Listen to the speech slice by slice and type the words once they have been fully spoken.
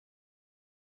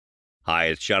Hi,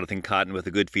 it's Jonathan Cotton with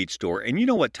the Good Feet Store, and you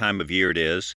know what time of year it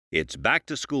is? It's back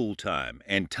to school time,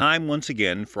 and time once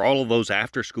again for all of those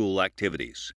after-school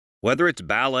activities. Whether it's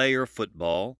ballet or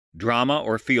football, drama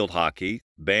or field hockey,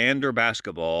 band or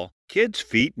basketball, kids'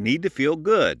 feet need to feel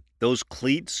good. Those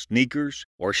cleats, sneakers,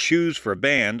 or shoes for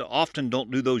band often don't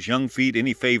do those young feet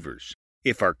any favors.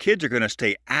 If our kids are going to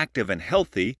stay active and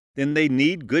healthy, then they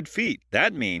need good feet.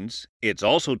 That means it's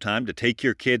also time to take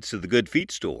your kids to the Good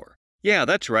Feet Store. Yeah,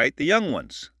 that's right, the young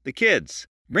ones, the kids.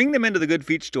 Bring them into the Good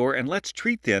Feet Store and let's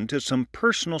treat them to some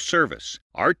personal service.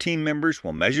 Our team members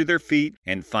will measure their feet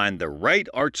and find the right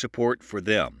arch support for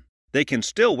them. They can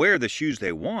still wear the shoes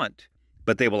they want,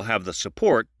 but they will have the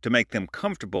support to make them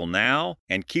comfortable now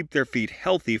and keep their feet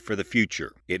healthy for the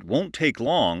future. It won't take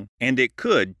long, and it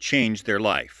could change their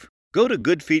life. Go to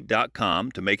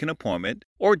goodfeet.com to make an appointment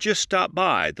or just stop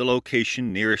by the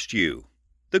location nearest you.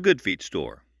 The Good Feet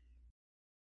Store.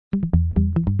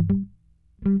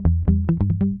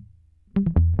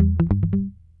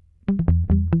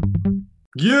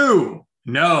 You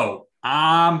know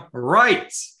I'm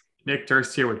right. Nick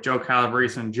Durst here with Joe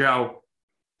Calabrese. And Joe,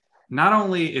 not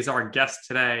only is our guest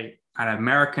today an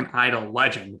American Idol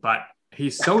legend, but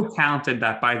he's so talented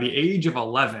that by the age of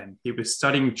 11, he was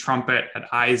studying trumpet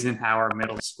at Eisenhower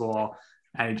Middle School,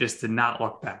 and he just did not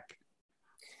look back.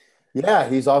 Yeah,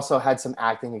 he's also had some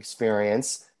acting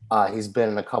experience. He's been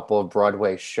in a couple of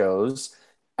Broadway shows,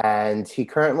 and he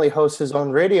currently hosts his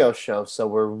own radio show. So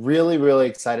we're really, really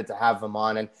excited to have him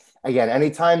on. And again,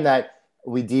 anytime that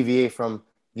we deviate from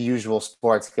the usual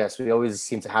sports guests, we always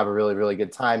seem to have a really, really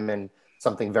good time and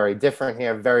something very different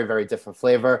here, very, very different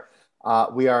flavor.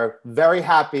 We are very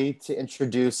happy to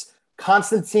introduce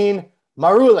Constantine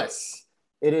Maroulis.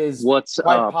 It is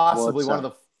quite possibly one of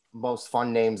the most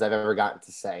fun names I've ever gotten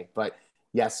to say. But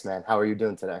yes, man, how are you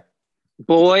doing today?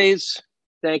 Boys,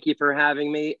 thank you for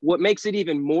having me. What makes it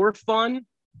even more fun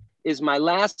is my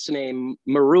last name,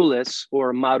 Maroulis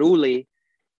or Marouli.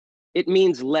 It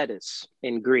means lettuce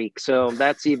in Greek. So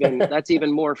that's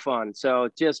even more fun. So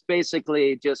just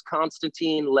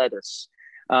Constantine lettuce.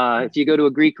 If you go to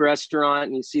a Greek restaurant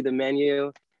and you see the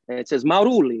menu and it says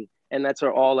Marouli, and that's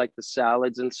where all like the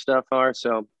salads and stuff are.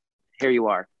 So here you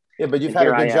are. Yeah, but you've had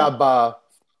a good job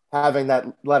having that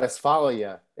lettuce follow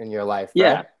you in your life. Right?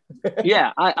 Yeah.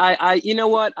 Yeah, I you know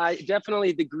what? I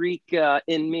definitely the Greek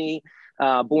in me,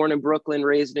 born in Brooklyn,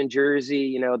 raised in Jersey,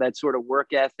 you know, that sort of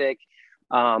work ethic,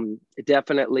 it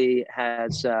definitely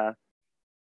has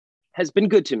been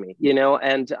good to me, you know,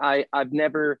 and I've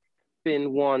never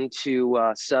been one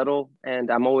to settle,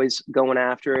 and I'm always going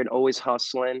after it, always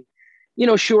hustling. You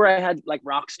know, sure, I had like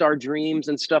rock star dreams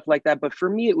and stuff like that, but for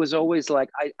me, it was always like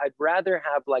I'd rather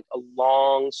have like a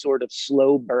long sort of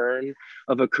slow burn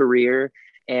of a career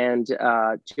and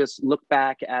just look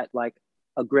back at like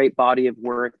a great body of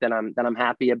work that I'm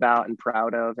happy about and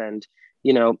proud of. And,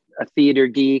 you know, a theater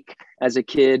geek as a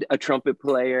kid, a trumpet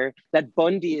player. That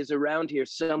Bundy is around here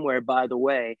somewhere, by the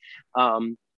way.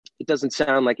 It doesn't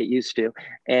sound like it used to,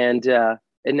 and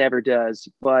it never does.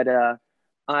 But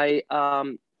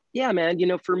yeah, man, you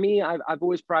know, for me, I've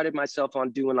always prided myself on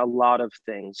doing a lot of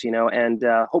things, you know, and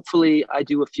hopefully I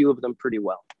do a few of them pretty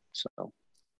well. So.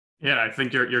 Yeah, I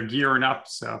think you're gearing up.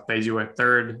 So if they do a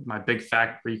third, my big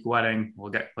fat Greek wedding, we'll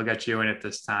get you in it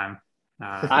this time.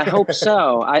 I hope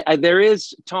so. There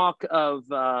is talk of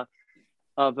a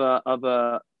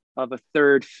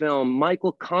third film.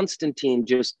 Michael Constantine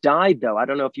just died, though. I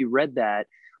don't know if you read that.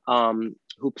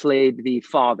 Who played the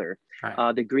father,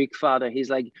 right. The Greek father? He's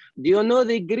like, do you know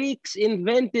the Greeks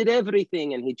invented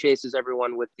everything? And he chases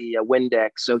everyone with the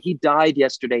Windex. So he died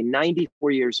yesterday,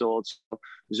 94 years old. So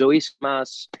Zois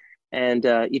Mas. And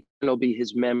eternal be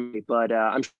his memory, but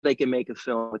I'm sure they can make a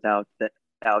film without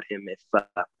him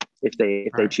if they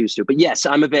choose to. But yes,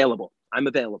 I'm available.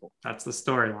 That's the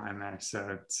storyline there,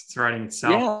 so it's writing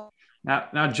itself. Yeah.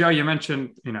 Now, Joe, you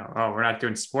mentioned we're not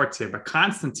doing sports here, but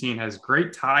Constantine has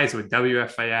great ties with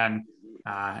WFAN.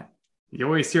 You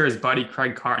always hear his buddy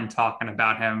Craig Carton talking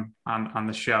about him on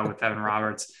the show with Evan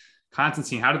Roberts.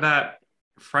 Constantine, how did that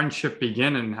friendship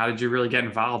begin, and how did you really get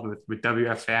involved with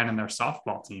WFAN and their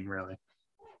softball team? Really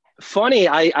funny.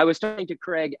 I was talking to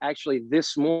Craig actually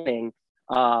this morning.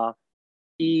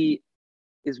 He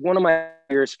is one of my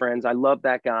dearest friends. I love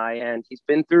that guy, and he's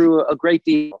been through a great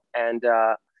deal, and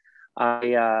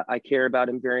I care about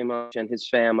him very much and his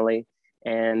family,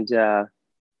 and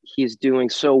he's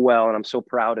doing so well, and I'm so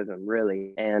proud of him,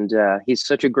 really. And he's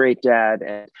such a great dad,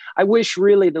 and I wish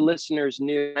really the listeners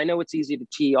knew. I know it's easy to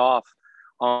tee off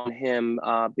on him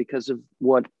because of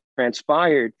what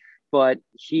transpired, but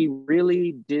he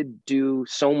really did do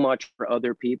so much for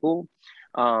other people.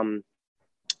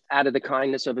 out of the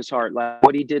kindness of his heart. Like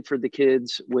what he did for the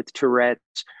kids with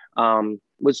Tourette's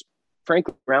was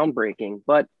frankly groundbreaking.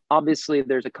 But obviously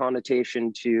there's a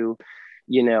connotation to,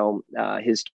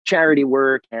 his charity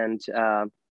work and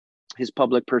his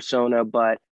public persona.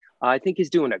 But I think he's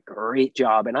doing a great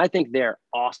job. And I think they're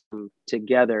awesome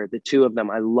together, the two of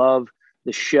them. I love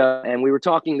the show. And we were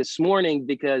talking this morning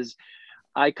because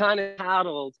I kind of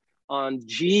paddled on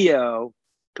Gio,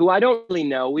 who I don't really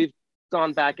know. We've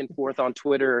gone back and forth on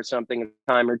Twitter or something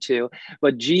a time or two.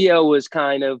 But Gio was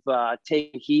kind of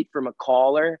taking heat from a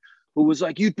caller who was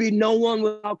like, "You'd be no one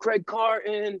without Craig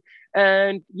Carton."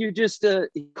 And you just,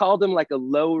 he called him like a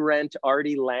low rent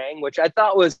Artie Lang, which I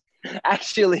thought was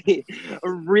actually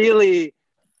really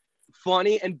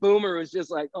funny. And Boomer was just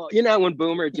like, oh, when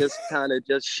Boomer just kind of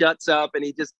just shuts up and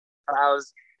he just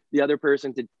allows the other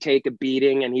person to take a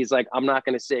beating. And he's like, I'm not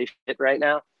going to say shit right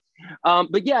now.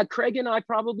 But yeah, Craig and I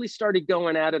probably started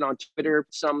going at it on Twitter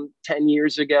some 10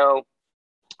 years ago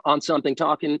on something,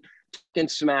 talking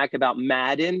smack about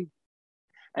Madden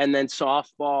and then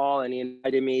softball, and he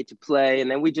invited me to play,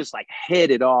 and then we just like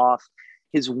hit it off.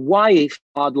 His wife,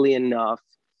 oddly enough,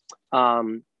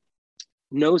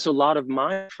 knows a lot of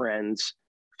my friends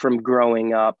from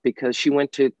growing up because she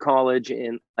went to college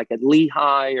in like at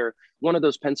Lehigh or one of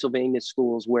those Pennsylvania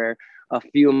schools where a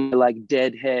few like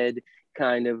deadhead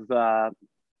kind of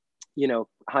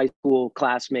high school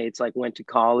classmates like went to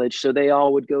college, so they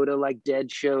all would go to like Dead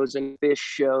shows and Fish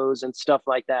shows and stuff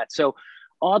like that. So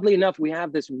oddly enough, we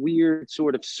have this weird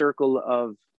sort of circle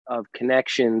of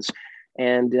connections,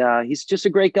 and he's just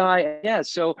a great guy. Yeah,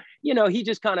 so he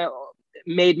just kind of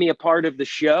made me a part of the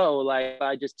show, like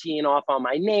by just teeing off on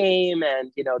my name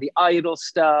and the Idol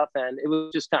stuff, and it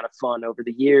was just kind of fun over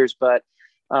the years. But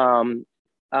I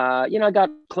got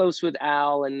close with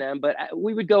Al and them, but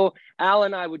Al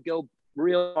and I would go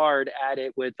real hard at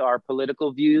it with our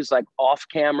political views, like off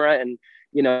camera and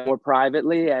more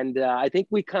privately. And I think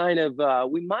we kind of I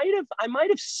might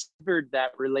have severed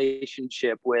that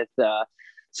relationship with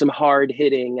some hard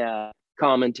hitting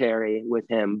commentary with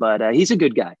him, but he's a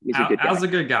good guy. Al's a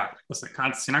good guy. Listen,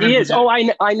 Constantine, he is.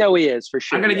 I know he is for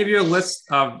sure. I'm going to give you a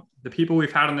list of the people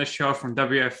we've had on this show from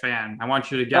WFAN. I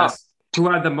want you to guess who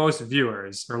had the most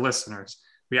viewers or listeners.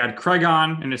 We had Craig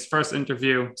on in his first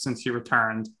interview since he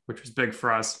returned, which was big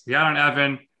for us. We had on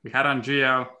Evan, we had on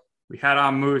Gio, we had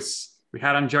on Moose, we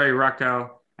had on Joey Rucco,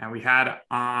 and we had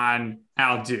on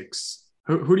Al Dukes.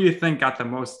 Who do you think got the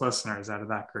most listeners out of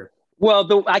that group?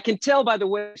 Well, I can tell by the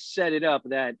way you set it up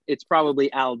that it's probably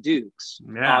Al Dukes,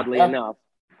 oddly enough.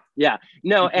 Yeah.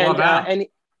 No, and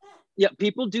yeah,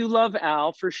 people do love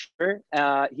Al for sure.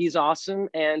 He's awesome.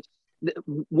 And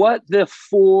what the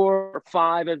 4 or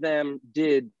 5 of them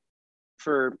did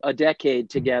for a decade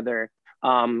together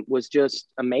was just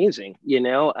amazing,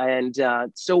 and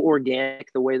so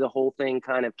organic, the way the whole thing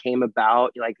kind of came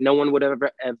about. Like no one would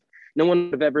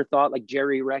have ever thought like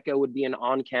Jerry Recco would be an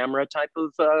on-camera type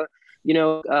of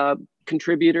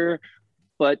contributor,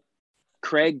 but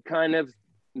Craig kind of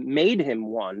made him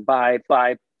one by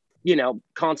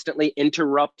constantly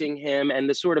interrupting him, and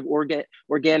the sort of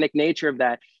organic nature of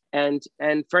that. And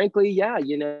frankly, yeah,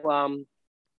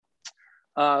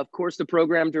 of course, the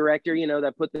program director,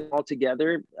 that put them all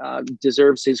together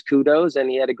deserves his kudos, and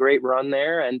he had a great run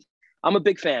there. And I'm a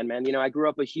big fan, man. I grew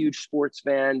up a huge sports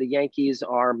fan. The Yankees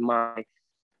are my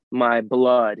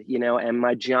blood, and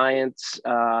my Giants.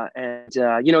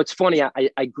 It's funny.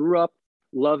 I grew up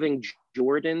loving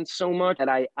Jordan so much that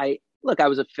I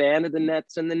was a fan of the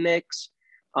Nets and the Knicks,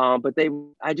 but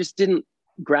I just didn't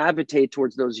gravitate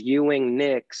towards those Ewing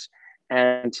Knicks.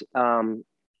 And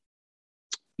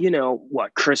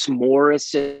Chris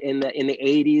Morris in the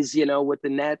 80s, with the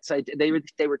Nets,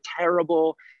 they were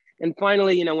terrible. And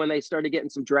finally, when they started getting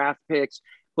some draft picks,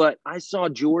 but I saw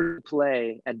Jordan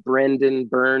play at Brendan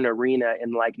Byrne Arena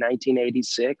in like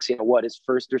 1986, his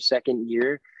first or second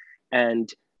year.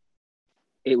 And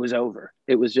it was over.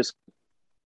 It was just,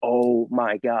 oh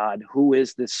my God, who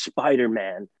is this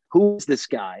Spider-Man? Who is this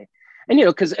guy? And,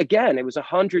 because again, it was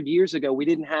 100 years ago. We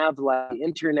didn't have like the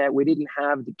internet. We didn't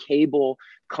have the cable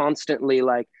constantly,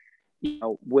 like,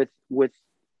 with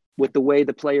the way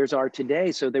the players are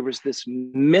today. So there was this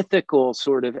mythical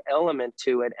sort of element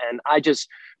to it. And I just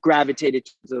gravitated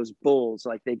to those Bulls.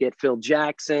 Like they get Phil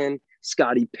Jackson,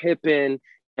 Scottie Pippen,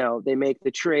 they make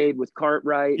the trade with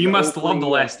Cartwright. You must love the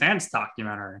Last Dance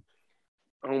documentary.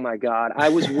 Oh my God. I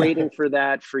was waiting for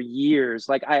that for years.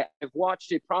 Like I've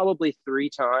watched it probably 3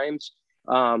 times.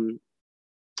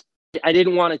 I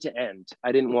didn't want it to end.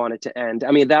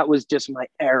 I mean, that was just my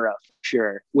era, for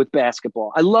sure, with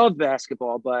basketball. I love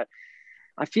basketball, but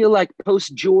I feel like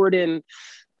post Jordan,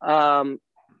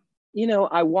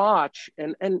 I watch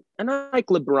and I like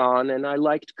LeBron and I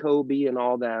liked Kobe and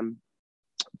all them,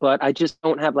 but I just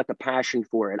don't have like a passion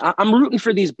for it. I'm rooting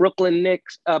for these Brooklyn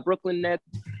Nets,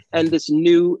 and this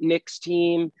new Knicks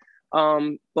team.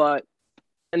 But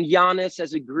Giannis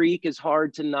as a Greek is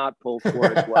hard to not pull for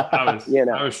as well. I was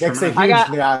Nick's a huge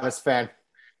Giannis fan.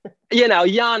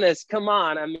 Giannis, come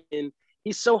on. I mean,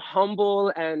 he's so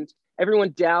humble and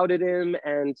everyone doubted him.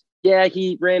 And yeah,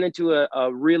 he ran into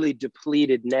a really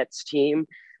depleted Nets team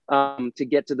to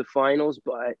get to the finals.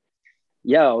 But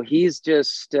he's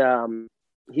just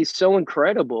he's so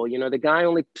incredible. The guy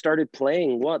only started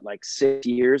playing like 6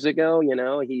 years ago.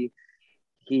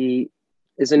 He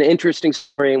is an interesting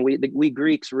story, and we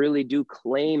Greeks really do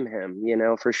claim him,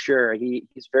 for sure.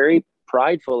 He's very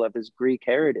prideful of his Greek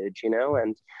heritage,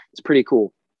 and it's pretty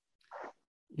cool.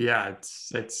 Yeah,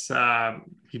 it's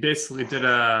he basically did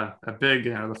a big,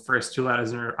 the first two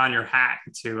letters on your hat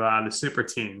to the super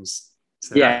teams.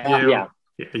 So yeah.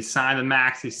 He signed the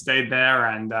max, he stayed there,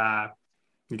 and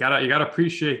you gotta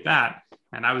appreciate that.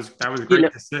 And that was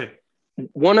great to see.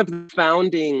 One of the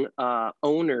founding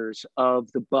owners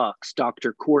of the Bucks,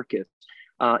 Dr. Korkis,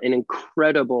 an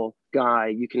incredible guy.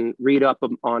 You can read up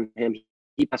on him.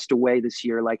 He passed away this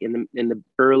year, like in the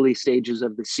early stages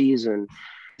of the season.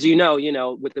 As with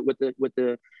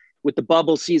the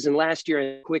bubble season last year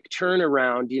and quick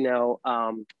turnaround,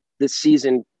 this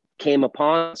season came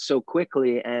upon us so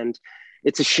quickly, and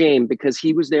it's a shame because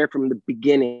he was there from the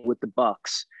beginning with the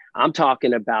Bucks. I'm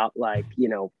talking about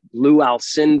Lou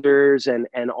Alcindors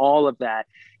and all of that.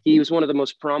 He was one of the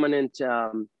most prominent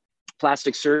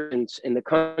plastic surgeons in the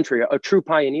country, a true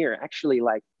pioneer, actually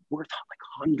worth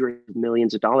hundreds of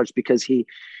millions of dollars because he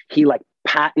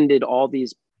patented all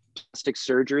these plastic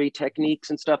surgery techniques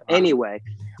and stuff. Wow. Anyway,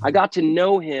 I got to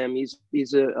know him. He's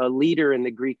a leader in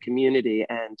the Greek community,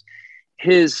 and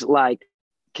his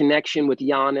connection with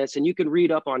Giannis, and you can read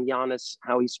up on Giannis,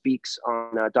 how he speaks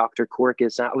on Dr.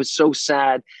 Korkis. I was so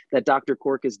sad that Dr.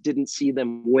 Korkis didn't see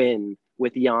them win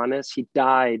with Giannis. He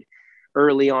died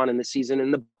early on in the season,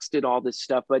 and the Bucks did all this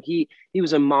stuff, but he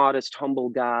was a modest, humble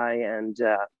guy. And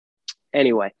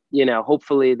anyway,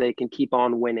 hopefully they can keep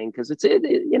on winning because it's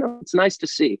nice to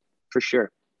see for sure.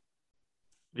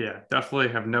 Yeah, definitely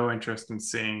have no interest in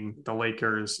seeing the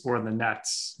Lakers or the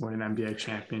Nets win an NBA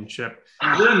championship.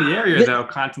 Here in the area, though,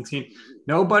 Constantine,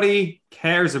 nobody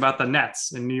cares about the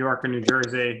Nets in New York or New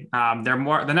Jersey.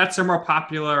 The Nets are more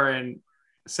popular in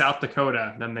South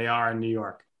Dakota than they are in New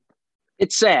York.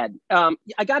 It's sad. I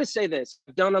got to say this.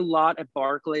 I've done a lot at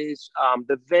Barclays.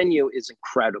 The venue is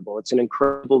incredible. It's an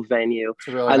incredible venue. It's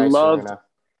a really nice arena.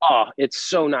 Oh, it's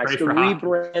so nice. Great the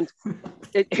rebrand.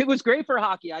 It was great for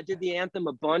hockey. I did the anthem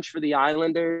a bunch for the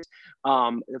Islanders.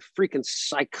 The freaking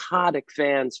psychotic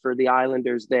fans for the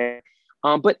Islanders there.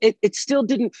 But it still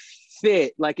didn't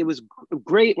fit. It was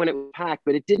great when it was packed,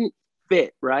 but it didn't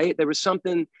fit, right? There was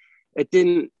something, it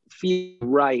didn't feel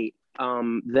right.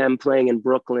 Them playing in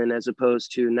Brooklyn as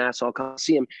opposed to Nassau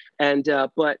Coliseum.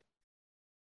 But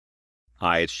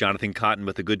hi, it's Jonathan Cotton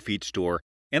with the Good Feet Store,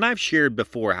 and I've shared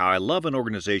before how I love an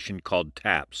organization called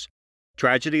TAPS,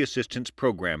 Tragedy Assistance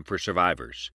Program for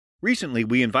Survivors. Recently,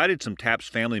 we invited some TAPS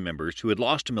family members who had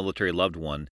lost a military loved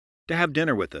one to have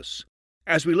dinner with us.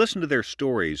 As we listened to their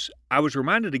stories, I was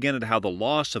reminded again of how the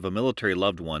loss of a military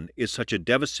loved one is such a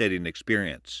devastating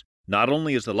experience. Not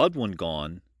only is the loved one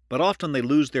gone, but often they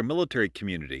lose their military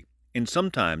community, and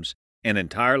sometimes an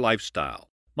entire lifestyle.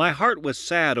 My heart was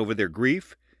sad over their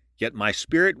grief, yet my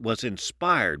spirit was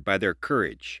inspired by their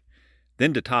courage.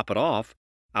 Then to top it off,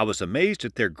 I was amazed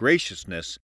at their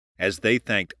graciousness as they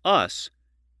thanked us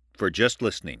for just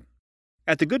listening.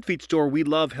 At the Good Feet Store, we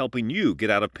love helping you get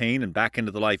out of pain and back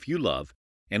into the life you love,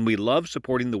 and we love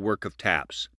supporting the work of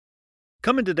TAPS.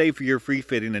 Come in today for your free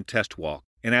fitting and test walk,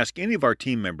 and ask any of our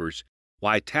team members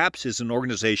why TAPS is an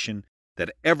organization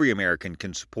that every American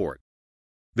can support.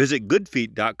 Visit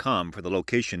goodfeet.com for the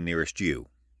location nearest you.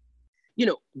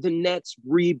 The Nets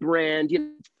rebrand,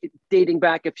 dating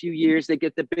back a few years, they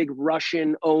get the big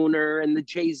Russian owner and the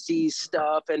Jay-Z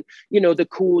stuff and, the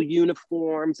cool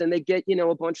uniforms, and they get,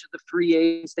 a bunch of the free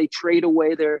agents. They trade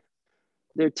away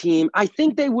their team. I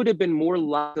think they would have been more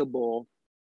likable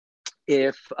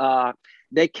if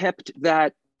they kept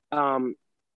that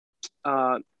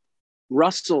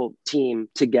Russell team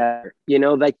together.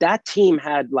 That team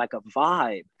had a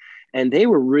vibe, and they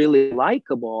were really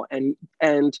likable.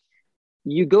 And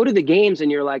you go to the games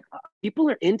and you're like, people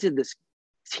are into this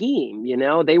team,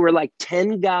 they were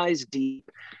 10 guys deep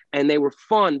and they were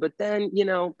fun. But then,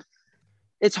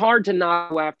 it's hard to not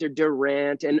go after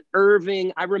Durant and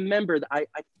Irving. I remember I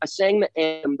sang the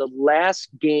anthem the last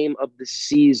game of the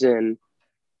season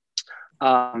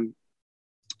the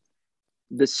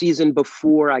season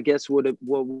before, I guess what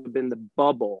would have been the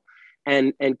bubble.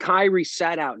 And Kyrie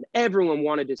sat out, and everyone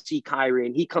wanted to see Kyrie.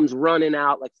 And he comes running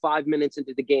out like 5 minutes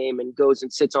into the game and goes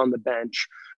and sits on the bench.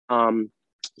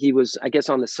 He was, I guess,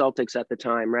 on the Celtics at the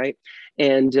time, right?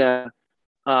 And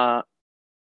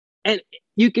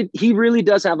he really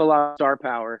does have a lot of star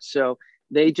power. So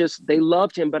they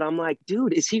loved him. But I'm like,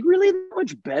 dude, is he really that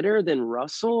much better than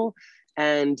Russell?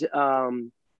 And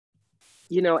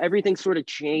everything sort of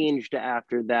changed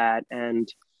after that.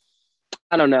 And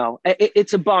I don't know.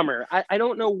 It's a bummer. I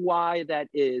don't know why that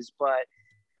is, but,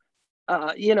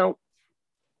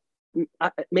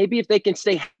 maybe if they can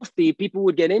stay healthy, people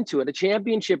would get into it. A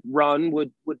championship run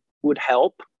would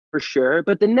help for sure.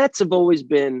 But the Nets have always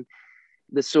been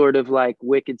the sort of like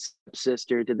wicked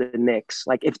sister to the Knicks.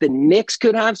 Like if the Knicks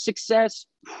could have success,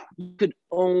 you could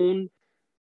own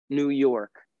New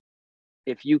York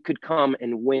if you could come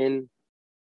and win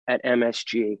at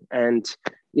MSG. And,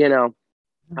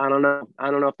 I don't know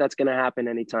if that's going to happen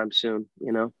anytime soon,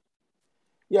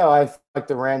 Yeah, I feel like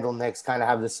the Randall Knicks kind of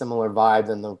have the similar vibe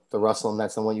than the Russell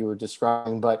Nets and what you were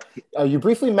describing. But you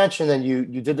briefly mentioned that you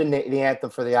did the anthem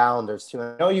for the Islanders too.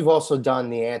 I know you've also done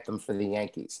the anthem for the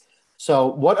Yankees. So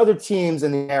what other teams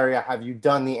in the area have you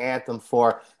done the anthem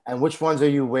for, and which ones are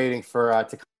you waiting for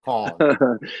to call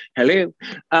on? Hello.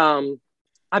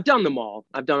 I've done them all.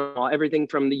 Everything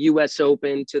from the U.S.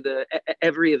 Open to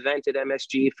every event at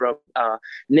MSG, from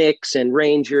Knicks and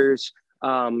Rangers,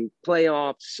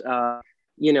 playoffs,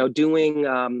 doing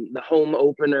the home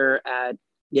opener at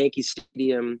Yankee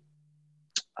Stadium.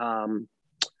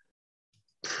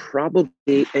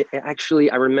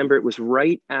 Actually, I remember it was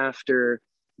right after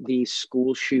the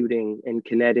school shooting in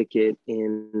Connecticut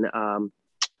in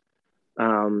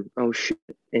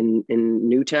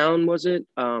Newtown, was it?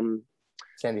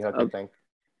 Sandy Hook, I think.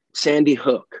 Sandy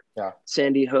Hook. Yeah.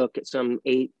 Sandy Hook some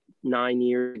 8-9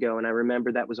 years ago. And I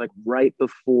remember that was like right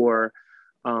before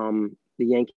the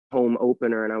Yankee home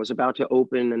opener. And I was about to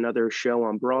open another show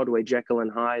on Broadway, Jekyll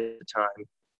and Hyde at the time.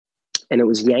 And it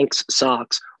was Yanks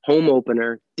Sox home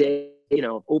opener day,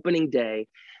 opening day.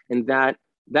 And that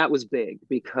was big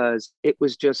because it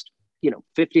was just,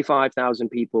 55,000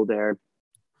 people there.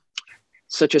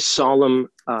 Such a solemn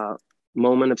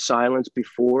moment of silence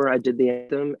before I did the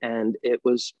anthem, and it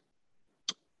was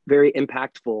very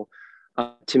impactful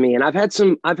to me. And I've had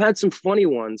some funny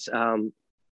ones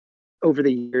over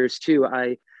the years too.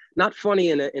 Not funny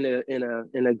in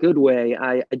a good way.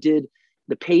 I did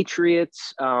the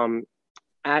Patriots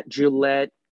at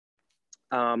Gillette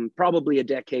probably a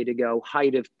decade ago,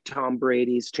 height of Tom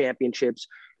Brady's championships,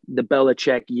 the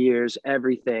Belichick years,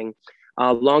 everything.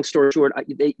 Long story short,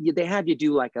 they have you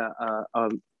do like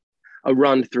a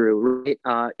run through, right?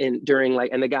 And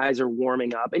the guys are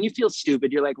warming up, and you feel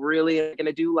stupid. You're like, really?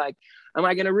 Am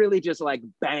I gonna really just like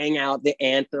bang out the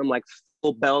anthem, like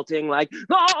full belting, like,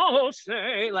 oh,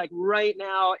 say, like right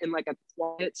now in like a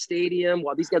quiet stadium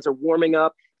while these guys are warming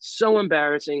up? So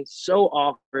embarrassing, so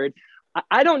awkward.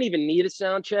 I don't even need a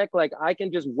sound check. Like I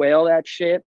can just wail that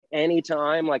shit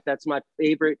anytime. Like that's my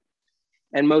favorite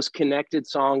and most connected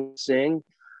song to sing.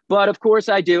 But of course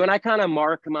I do. And I kind of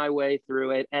mark my way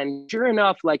through it. And sure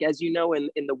enough, like, as you know, in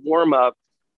the warm up,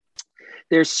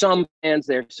 there's some fans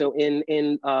there. So in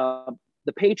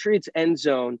the Patriots end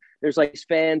zone, there's like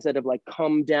fans that have like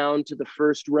come down to the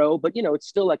first row, but it's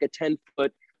still like a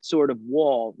 10-foot sort of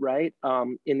wall, right?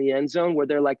 In the end zone where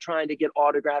they're like trying to get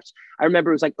autographs. I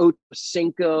remember it was like Ocho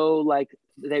Cinco, like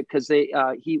because they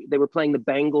were playing the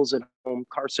Bengals at home,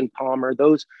 Carson Palmer,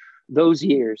 those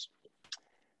years.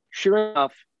 Sure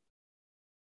enough,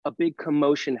 a big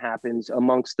commotion happens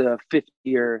amongst the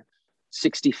 50 or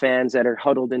 60 fans that are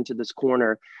huddled into this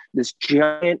corner. This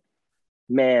giant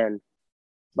man,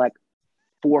 like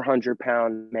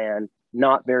 400-pound man,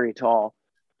 not very tall.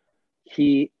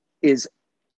 He is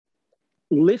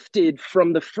lifted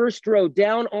from the first row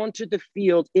down onto the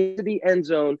field into the end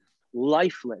zone,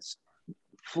 lifeless,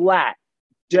 flat,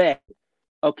 dead.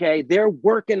 Okay, they're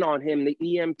working on him, the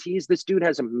EMTs. This dude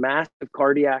has a massive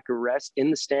cardiac arrest in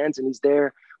the stands, and he's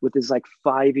there with his like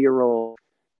 5-year-old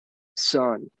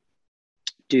son.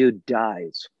 Dude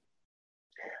dies.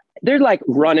 They're like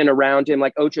running around him,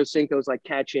 like Ocho Cinco's like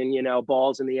catching,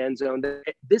 balls in the end zone.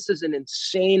 This is an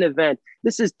insane event.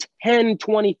 This is 10,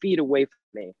 20 feet away from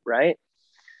me, right?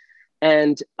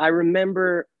 And I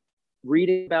remember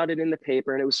reading about it in the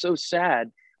paper, and it was so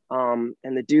sad. And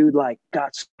the dude like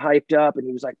got hyped up, and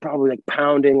he was like probably like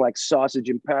pounding like sausage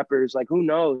and peppers, like who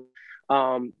knows?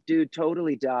 Dude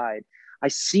totally died. I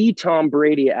see Tom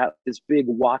Brady at this big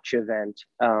watch event,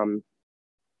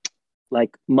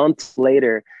 like months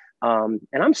later, And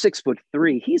I'm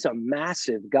 6'3". He's a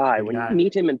massive guy. When you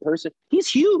meet him in person, he's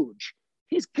huge.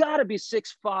 He's got to be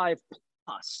 6'5"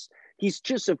 plus. He's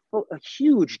just a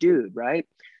huge dude, right?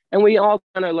 And we all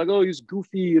kind of like, oh, he's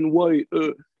goofy and white.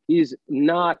 He's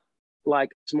not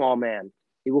like a small man.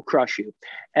 He will crush you.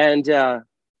 And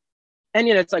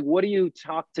it's like, what do you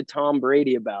talk to Tom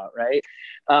Brady about, right?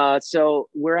 So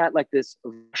we're at like this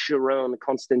Sharon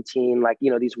Constantine, like,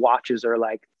 these watches are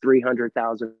like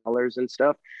 $300,000 and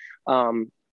stuff.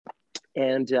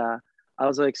 I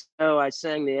was like, so I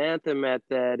sang the anthem at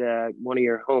that one of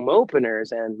your home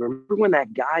openers, and remember when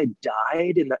that guy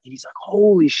died? And he's like,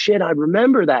 holy shit, I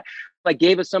remember that. Like,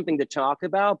 gave us something to talk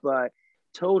about, but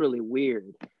totally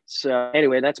weird. So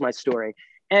anyway, that's my story.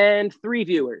 And 3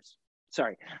 viewers.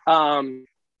 Sorry. But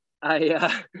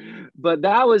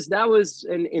that was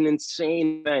an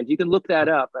insane event. You can look that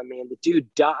up. I mean, the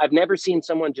dude died. I've never seen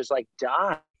someone just like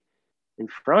die in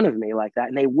front of me like that.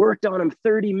 And they worked on him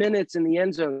 30 minutes in the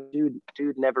end zone. Dude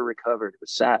never recovered. It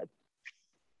was sad.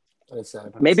 It's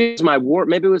sad. Maybe it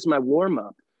was my warm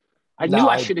up. I knew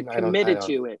I should have committed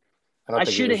to it. I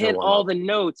should have hit all the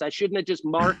notes. I shouldn't have just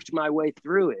marked my way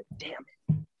through it. Damn it.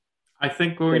 I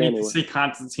think what we need to see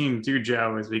Constantine do,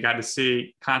 Joe, is we got to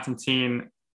see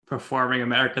Constantine performing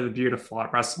America the Beautiful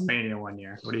at WrestleMania one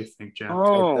year. What do you think,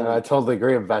 Joe? I totally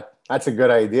agree with that. That's a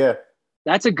good idea.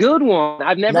 That's a good one.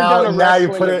 I've never done a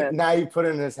wrestling event. Now you put it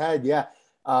in his head, yeah.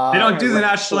 They don't do the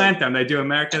national anthem. They do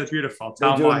America the Beautiful.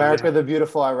 They do America the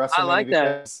Beautiful at WrestleMania. I like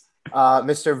that.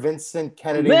 Mr. Vincent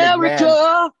Kennedy America!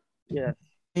 McMahon,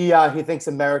 yeah. He thinks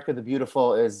America the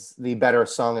Beautiful is the better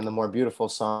song and the more beautiful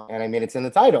song. And I mean, it's in the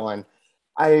title. And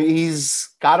he's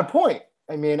got a point.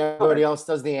 I mean, everybody else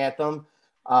does the anthem.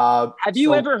 Have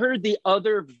you ever heard the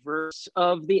other verse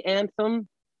of the anthem?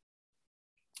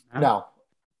 No.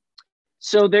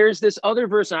 So there's this other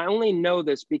verse. I only know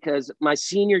this because my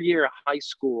senior year of high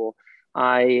school,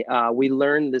 we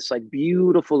learned this like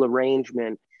beautiful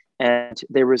arrangement, and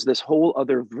there was this whole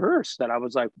other verse that I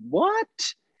was like, what?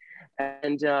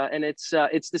 And it's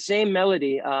the same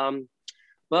melody.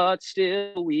 But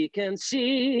still we can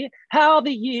see how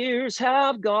the years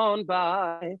have gone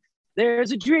by.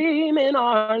 There's a dream in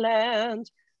our land,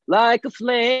 like a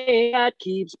flame that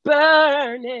keeps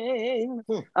burning.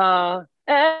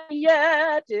 And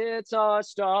yet it's our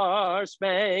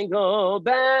star-spangled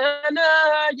banner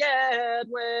yet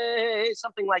waves.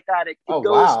 Something like that. It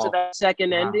goes to that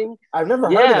second ending. I've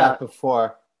never heard of that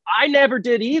before. I never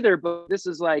did either, but this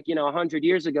is like, 100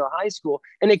 years ago, high school.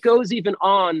 And it goes even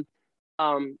on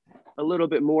a little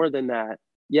bit more than that.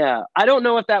 Yeah. I don't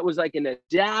know if that was like an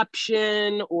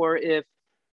adaptation or if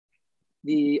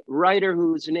the writer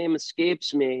whose name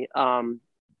escapes me,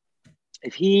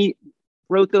 if he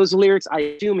wrote those lyrics. I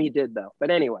assume he did, though.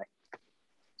 But anyway.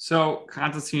 So,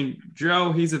 Constantine,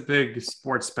 Joe, he's a big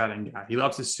sports betting guy. He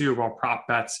loves his Super Bowl prop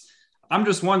bets. I'm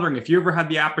just wondering, if you ever had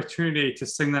the opportunity to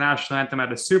sing the national anthem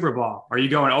at a Super Bowl, are you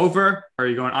going over or are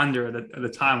you going under the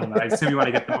time limit? I assume you want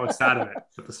to get the most out of it,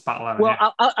 put the spotlight on you.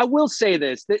 Well, I will say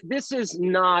this. This is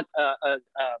not a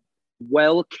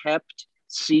well-kept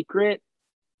secret,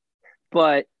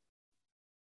 but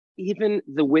even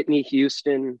the Whitney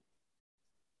Houston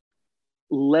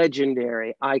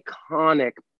legendary,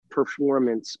 iconic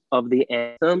performance of the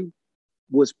anthem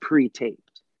was pre-taped.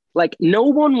 Like, no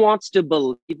one wants to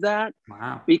believe that.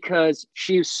 Wow. Because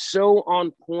she's so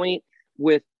on point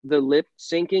with the lip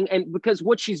syncing. And because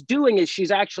what she's doing is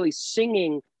she's actually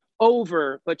singing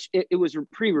over, but it was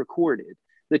pre-recorded.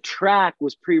 The track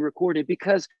was pre-recorded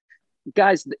because,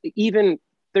 guys, even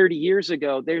 30 years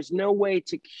ago, there's no way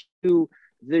to cue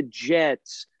the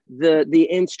jets, the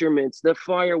instruments, the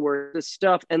fireworks, the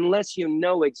stuff, unless you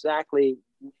know exactly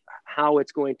how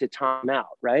it's going to time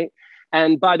out, right?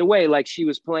 And by the way, like, she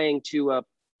was playing to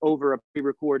over a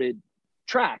pre-recorded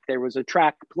track. There was a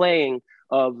track playing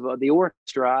of the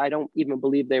orchestra. I don't even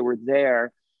believe they were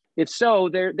there. If so,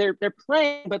 they're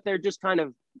playing, but they're just kind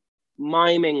of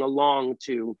miming along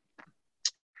to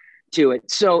it.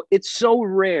 So it's so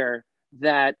rare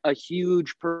that a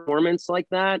huge performance like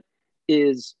that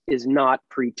is not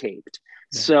pre-taped.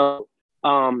 Yeah. So,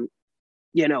 Beyonce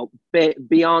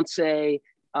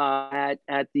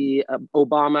at the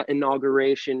Obama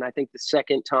inauguration, I think the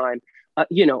second time,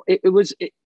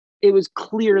 it was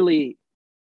clearly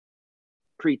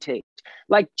pre-taped.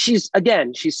 Like, she's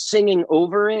singing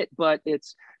over it, but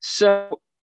it's so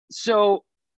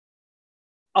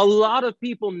a lot of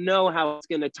people know how it's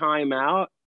going to time out,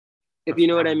 if you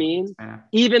know what I mean. Yeah.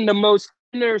 Even the most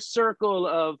inner circle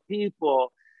of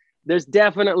people, there's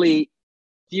definitely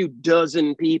few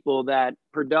dozen people that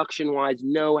production wise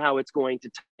know how it's going to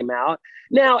time out.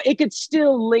 Now it could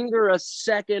still linger a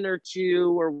second or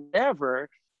two or whatever,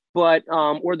 but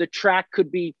or the track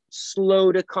could be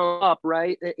slow to come up,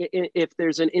 right? If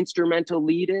there's an instrumental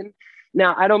lead in.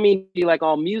 Now, I don't mean to be like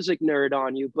all music nerd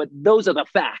on you, but those are the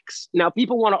facts. Now,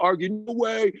 people want to argue, no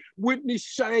way, Whitney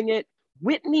sang it.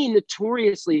 Whitney,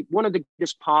 notoriously one of the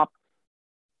greatest pop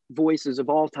voices of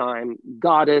all time,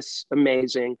 goddess,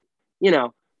 amazing, you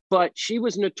know, but she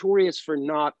was notorious for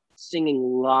not singing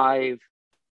live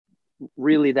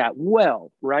really that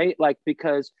well, right? Like,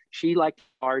 because she liked to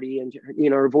party and, you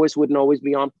know, her voice wouldn't always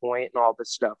be on point and all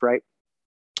this stuff, right?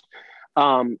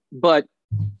 But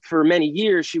for many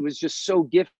years, she was just so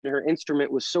gifted. Her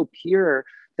instrument was so pure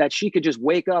that she could just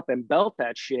wake up and belt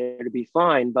that shit to be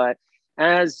fine. But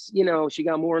as, you know, she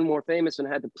got more and more famous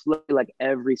and had to play like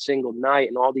every single night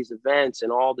and all these events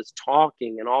and all this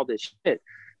talking and all this shit.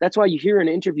 That's why you hear in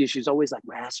interviews, she's always like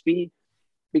raspy,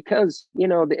 because, you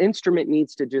know, the instrument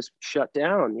needs to just shut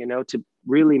down, you know, to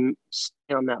really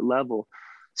stay on that level.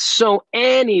 So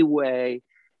anyway,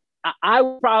 I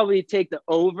would probably take the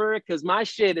over because my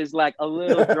shit is like a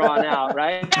little drawn out,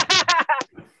 right?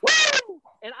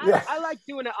 And I like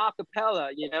doing it a cappella,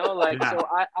 you know, like, so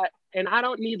I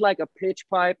don't need like a pitch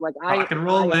pipe. Like rock and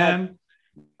roll, man.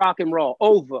 Rock and roll,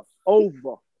 over.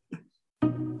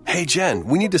 Hey, Jen,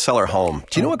 we need to sell our home.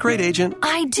 Do you know a great agent?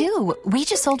 I do. We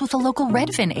just sold with a local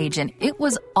Redfin agent. It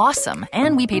was awesome.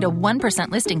 And we paid a 1%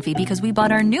 listing fee because we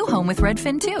bought our new home with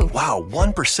Redfin, too. Wow,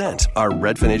 1%. Are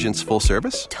Redfin agents full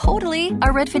service? Totally.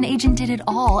 Our Redfin agent did it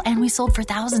all, and we sold for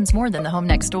thousands more than the home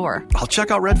next door. I'll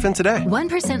check out Redfin today.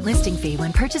 1% listing fee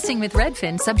when purchasing with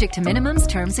Redfin, subject to minimums,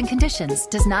 terms, and conditions.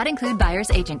 Does not include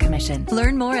buyer's agent commission.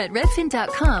 Learn more at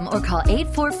redfin.com or call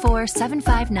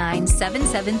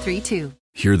 844-759-7732.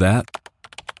 Hear that?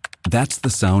 That's the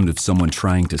sound of someone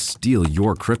trying to steal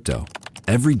your crypto.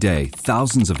 Every day,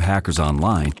 thousands of hackers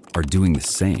online are doing the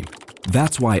same.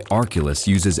 That's why Arculus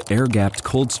uses air-gapped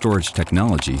cold storage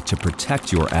technology to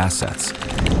protect your assets.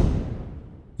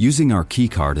 Using our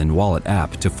keycard and wallet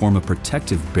app to form a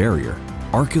protective barrier,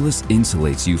 Arculus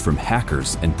insulates you from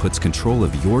hackers and puts control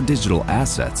of your digital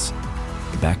assets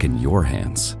back in your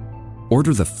hands.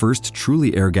 Order the first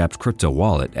truly air-gapped crypto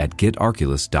wallet at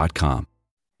getarculus.com.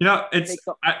 You know, it's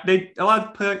a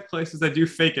lot of places that do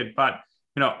fake it, but,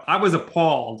 you know, I was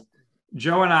appalled.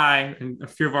 Joe and I and a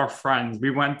few of our friends, we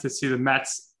went to see the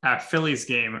Mets at Phillies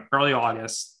game early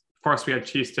August. Of course, we had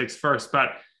cheesesteaks first,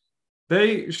 but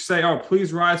they say, "Oh,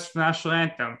 please rise to the national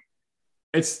anthem."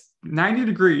 It's 90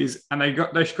 degrees, and they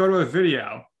go to a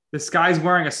video. This guy's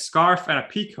wearing a scarf and a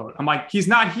pea coat. I'm like, he's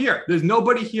not here. There's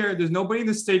nobody here. There's nobody in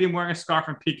the stadium wearing a scarf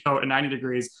and pea coat at 90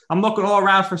 degrees. I'm looking all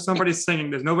around for somebody singing.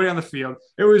 There's nobody on the field.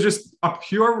 It was just a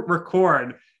pure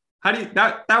record.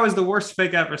 That was the worst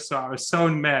fake I ever saw. I was so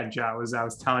mad, Joe, as I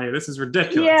was telling you. This is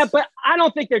ridiculous. Yeah, but I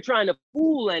don't think they're trying to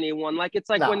fool anyone. Like, it's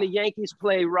like when the Yankees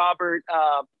play Robert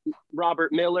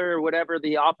Miller or whatever,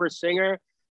 the opera singer,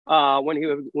 when he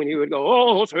would go,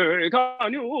 "Oh, say,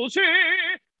 can you see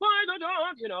by the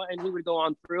dawn," you know, and he would go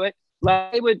on through it.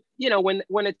 Like, it would, you know, when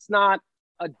it's not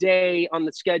a day on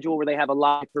the schedule where they have a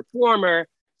live performer,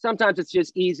 sometimes it's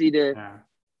just easy to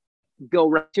go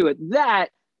right to it. That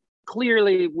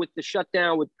clearly, with the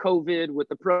shutdown, with COVID, with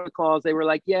the protocols, they were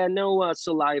like, yeah, no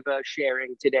saliva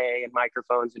sharing today and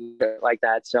microphones and like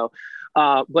that. So,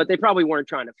 but they probably weren't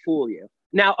trying to fool you.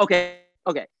 Now, okay.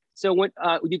 So when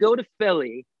you go to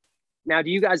Philly, now,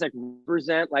 do you guys like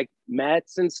represent like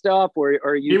Mets and stuff,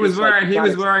 or you? He was wearing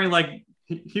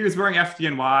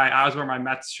FDNY. I was wearing my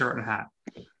Mets shirt and hat.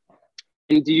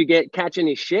 And did you catch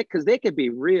any shit? Because they could be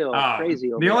real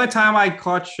crazy. The only time I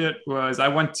caught shit was I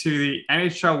went to the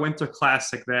NHL Winter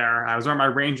Classic there. I was wearing my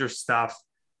Rangers stuff,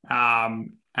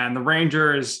 and the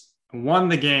Rangers won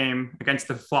the game against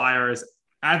the Flyers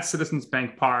at Citizens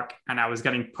Bank Park, and I was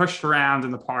getting pushed around in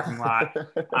the parking lot.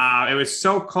 It was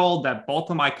so cold that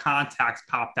both of my contacts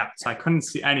popped out, so I couldn't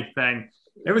see anything.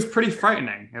 It was pretty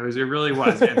frightening. It really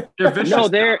was. They're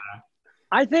vicious.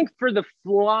 I think for the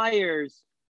Flyers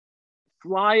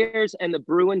and the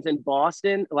Bruins in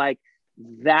Boston, like,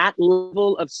 that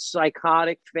level of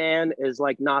psychotic fan is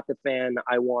like not the fan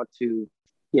I want to,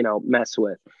 you know, mess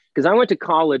with. Because I went to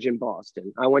college in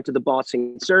Boston. I went to the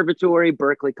Boston Conservatory,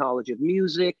 Berklee College of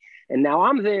Music, and now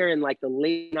I'm there in like the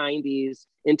late 90s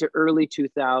into early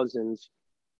 2000s.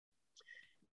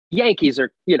 Yankees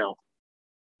are, you know,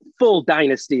 full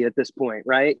dynasty at this point,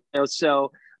 right? You know,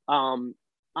 so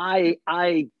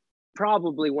I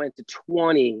probably went to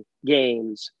 20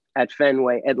 games at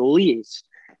Fenway at least,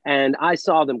 and I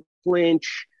saw them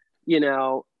clinch.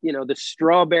 the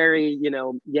strawberry,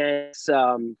 Yanks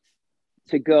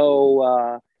to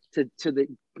go to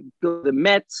the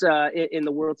Mets in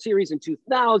the World Series in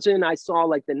 2000. I saw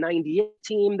like the 98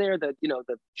 team there, the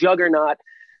juggernaut.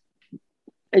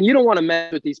 And you don't want to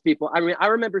mess with these people. I mean, I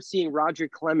remember seeing Roger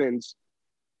Clemens,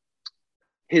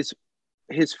 his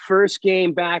first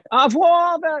game back of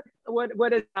all the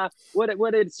what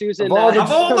did Susan of all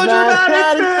the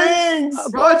dramatic things.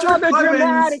 Roger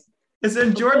Clemens is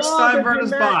in George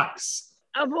Steinbrenner's box.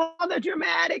 Of all the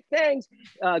dramatic things,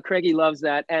 Craigie loves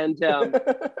that. And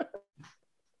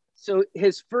so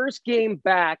his first game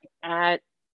back at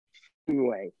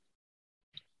Fenway,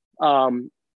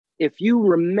 if you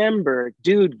remember,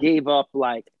 dude gave up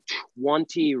like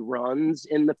 20 runs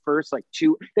in the first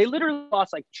two. They literally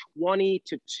lost 20-2,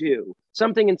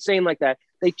 something insane like that.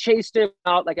 They chased him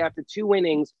out after 2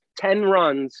 innings, 10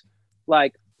 runs,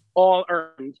 all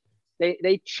earned.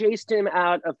 They chased him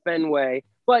out of Fenway,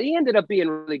 but he ended up being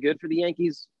really good for the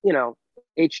Yankees,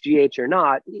 HGH or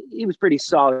not. He was pretty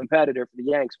solid competitor for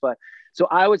the Yanks. But so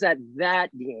I was at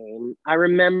that game. I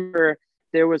remember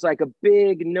there was a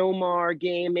big Nomar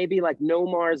game, maybe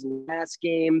Nomar's last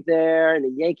game there, and the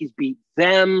Yankees beat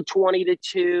them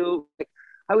 20-2.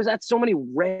 I was at so many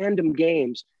random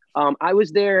games. I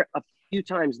was there a few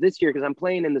times this year because I'm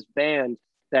playing in this band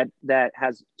that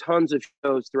has tons of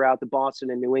shows throughout the Boston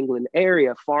and New England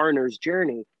area, Foreigner's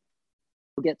Journey.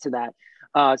 We'll get to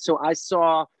that. So I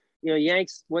saw,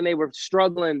 Yanks when they were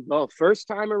struggling first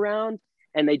time around,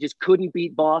 and they just couldn't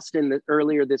beat Boston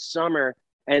earlier this summer.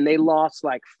 And they lost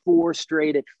 4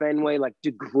 straight at Fenway,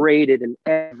 degraded in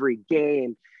every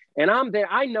game. And I'm there.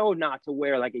 I know not to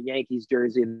wear a Yankees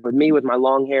jersey. With me with my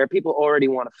long hair, people already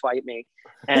want to fight me.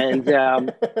 And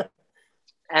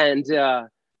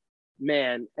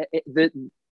man,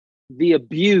 the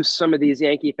abuse some of these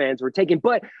Yankee fans were taking.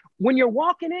 But when you're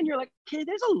walking in, you're like, okay,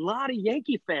 there's a lot of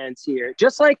Yankee fans here.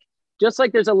 Just like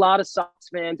there's a lot of Sox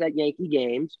fans at Yankee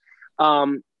games.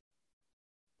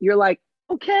 You're like,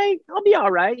 okay, I'll be all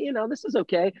right. This is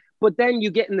okay. But then you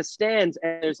get in the stands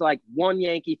and there's one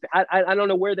Yankee. I don't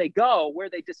know where they go, where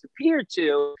they disappear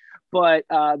to, but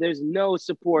there's no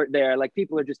support there.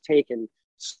 People are just taking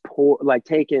support,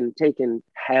 taking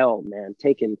hell, man,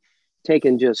 taking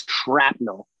just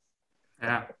shrapnel.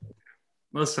 Yeah.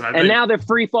 Listen, and now they're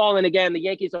free falling again. The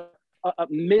Yankees are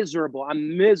miserable.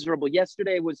 I'm miserable.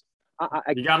 Yesterday was.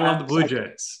 You gotta love the Blue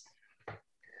Jays.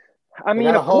 I mean,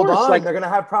 of hold course, on. They're gonna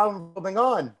have problems holding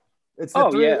on. It's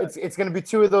going to be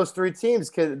 2 of those 3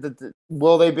 teams.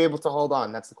 Will they be able to hold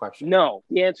on? That's the question. No,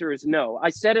 the answer is no. I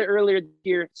said it earlier this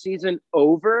year, season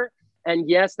over. And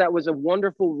yes, that was a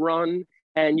wonderful run.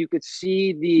 And you could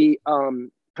see the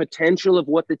potential of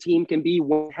what the team can be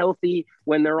when healthy,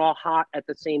 when they're all hot at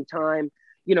the same time.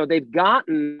 They've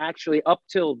gotten actually up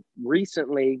till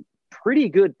recently pretty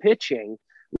good pitching.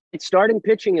 Starting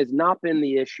pitching has not been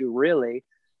the issue really,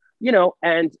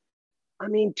 and I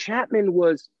mean, Chapman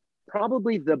was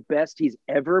probably the best he's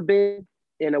ever been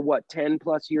in a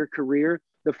 10+ year career.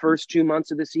 The first 2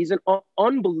 months of the season,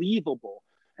 unbelievable.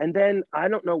 And then I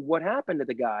don't know what happened to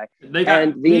the guy.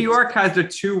 New York has the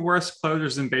 2 worst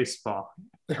closers in baseball.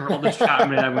 Aroldis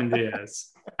Chapman and Edwin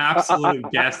Diaz.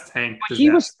 Absolute gas tank.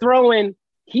 When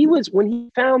he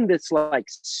found this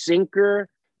sinker,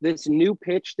 this new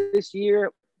pitch this year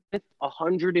with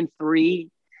 103.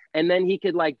 And then he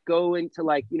could go into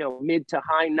mid to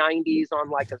high 90s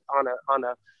on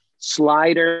a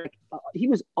slider. He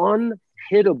was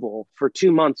unhittable for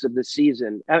 2 months of the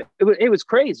season. It was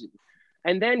crazy.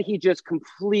 And then he just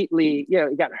completely,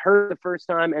 he got hurt the first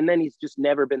time, and then he's just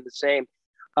never been the same.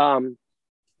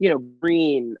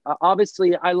 Green.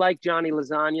 Obviously, I like Johnny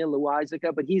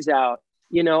Loizica, but he's out.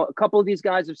 A couple of these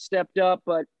guys have stepped up,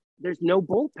 but there's no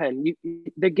bullpen.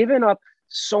 They're giving up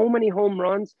so many home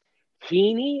runs.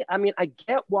 Heaney, I mean, I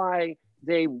get why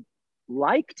they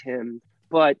liked him,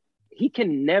 but he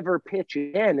can never pitch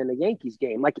again in a Yankees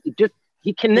game.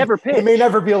 He can never pitch. He may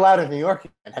never be allowed in New York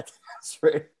again. That's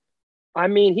right. I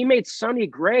mean, he made Sonny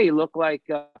Gray look like,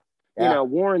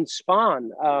 Warren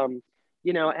Spahn,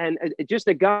 and just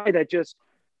a guy that just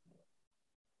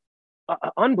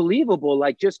unbelievable,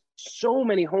 just so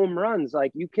many home runs.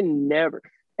 You can never.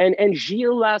 And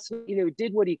Gilles last night,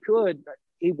 did what he could.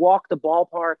 He walked the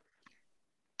ballpark.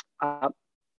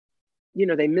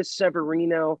 They missed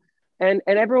Severino, and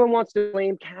everyone wants to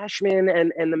blame Cashman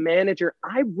and the manager.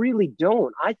 I really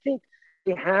don't. I think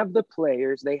they have the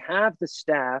players, they have the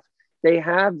staff, they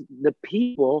have the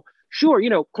people. Sure,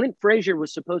 Clint Frazier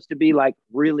was supposed to be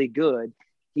really good.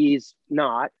 He's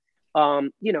not.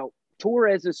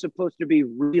 Torres is supposed to be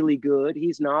really good.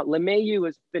 He's not. LeMahieu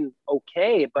has been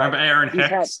okay, but remember Aaron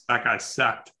Hicks? That guy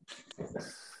sucked.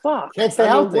 Fuck. Can't stay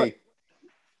healthy.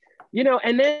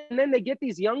 And then they get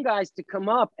these young guys to come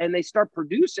up and they start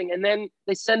producing, and then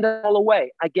they send it all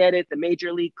away. I get it, the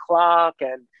major league clock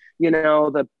and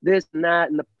the this and that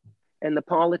and the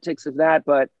politics of that.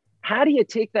 But how do you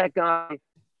take that guy,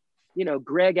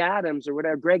 Greg Adams or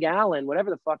whatever, Greg Allen, whatever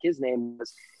the fuck his name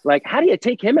was? Like, how do you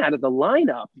take him out of the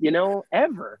lineup?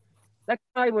 Ever? That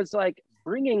guy was like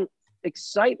bringing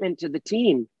excitement to the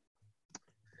team.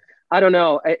 I don't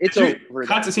know. It's over.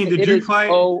 Constantine, did you play?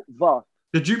 Over.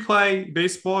 Did you play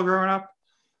baseball growing up?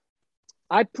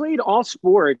 I played all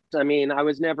sports. I mean, I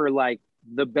was never like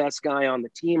the best guy on the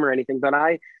team or anything, but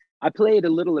I played a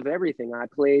little of everything. I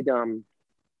played,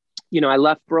 I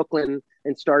left Brooklyn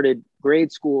and started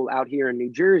grade school out here in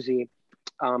New Jersey.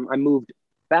 I moved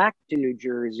back to New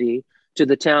Jersey, to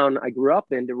the town I grew up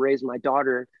in, to raise my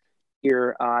daughter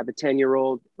here. The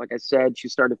 10-year-old, like I said, she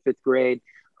started 5th grade.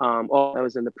 I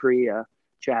was in the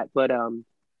pre-chat, but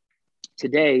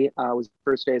today was the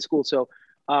first day of school. So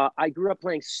I grew up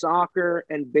playing soccer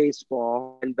and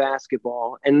baseball and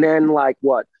basketball. And then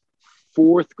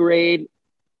 4th grade,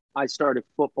 I started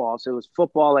football. So it was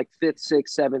football like 5th,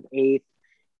 6th, 7th, 8th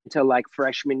until like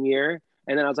freshman year.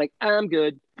 And then I was like, I'm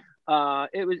good.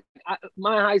 It was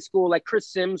my high school, like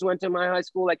Chris Sims went to my high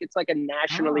school. Like it's like a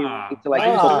nationally ranked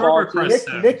football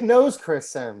team. Nick knows Chris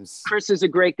Sims. Chris is a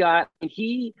great guy. And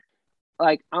he,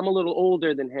 I'm a little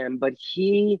older than him, but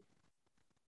he,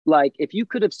 if you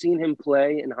could have seen him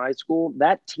play in high school,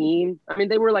 that team, I mean,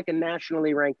 they were like a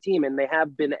nationally ranked team and they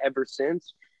have been ever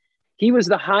since. He was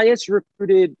the highest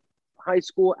recruited high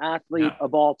school athlete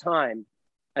of all time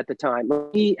at the time.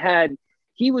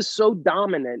 He was so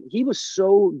dominant. He was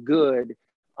so good.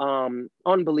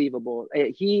 Unbelievable.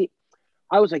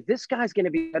 I was like, this guy's going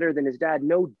to be better than his dad.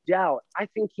 No doubt. I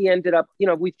think he ended up,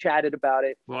 we've chatted about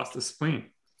it. Lost the spleen.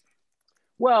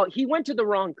 Well, he went to the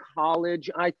wrong college,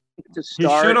 I think, to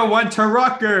start. He should have went to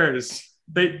Rutgers.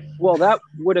 Well, that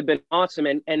would have been awesome.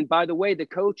 And by the way, the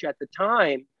coach at the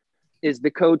time is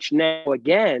the coach now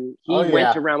again. He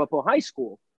went to Ramapo High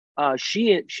School. Rob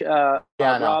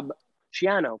Schiano.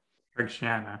 Greg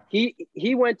Schiano.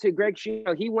 He went to Greg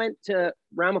Schiano. He went to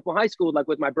Ramapo High School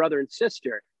with my brother and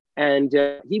sister. And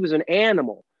he was an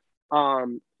animal.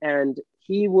 And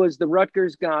he was the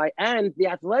Rutgers guy. And the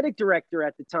athletic director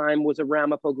at the time was a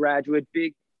Ramapo graduate,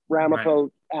 big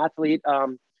Ramapo athlete.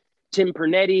 Tim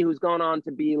Pernetti, who's gone on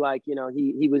to be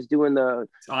he was doing the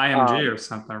IMG or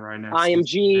something right now.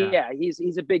 IMG,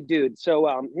 he's a big dude.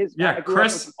 So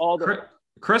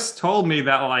Chris told me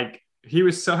that he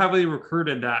was so heavily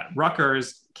recruited that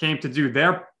Rutgers came to do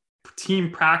their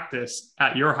team practice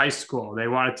at your high school. They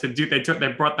wanted to do. They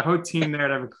brought the whole team there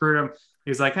to recruit him.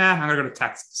 He was like, I'm gonna go to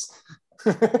Texas.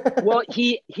 Well,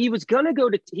 he was gonna go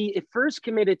to. He first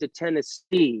committed to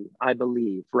Tennessee, I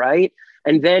believe, right,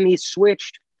 and then he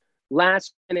switched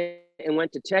last minute and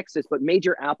went to Texas. But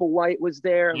Major Applewhite was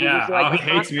there. Yeah, he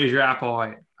hates Major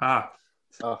Applewhite.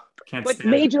 Can't. But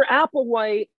Major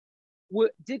Applewhite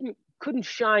couldn't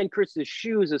shine Chris's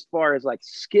shoes as far as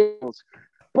skills,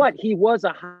 but he was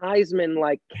a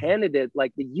Heisman candidate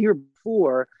the year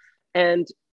before. And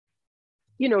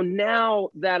now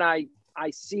that I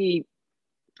see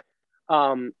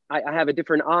I have a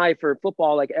different eye for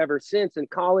football ever since. In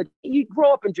college, you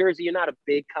grow up in Jersey, you're not a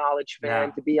big college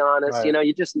fan, to be honest. Right.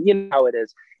 You just how it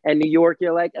is. And New York,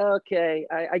 you're like, okay,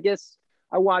 I guess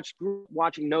I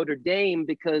watching Notre Dame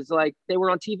because they were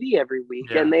on TV every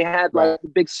week and they had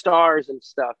big stars and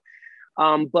stuff.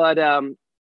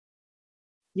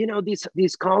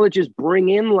 These colleges bring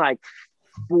in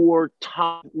 4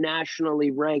 top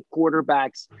nationally ranked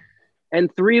quarterbacks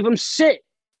and 3 of them sit,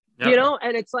 and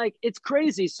it's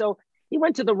crazy. So he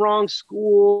went to the wrong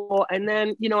school. And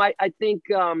then, I think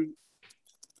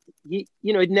he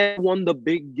never won the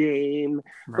big game,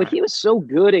 but he was so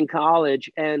good in college.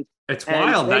 And it's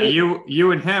wild that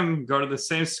you and him go to the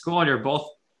same school and you're both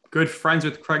good friends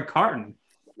with Craig Carton.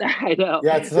 I know.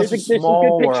 Yeah, there's some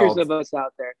good pictures of us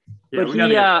out there. Yeah, but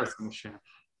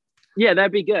yeah,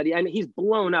 that'd be good. And he's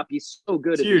blown up. He's so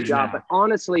good at his job. Now. But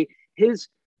honestly, he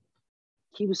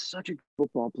was such a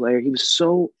football player. He was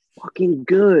so fucking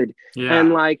good. Yeah.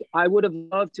 And I would have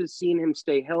loved to have seen him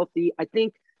stay healthy. I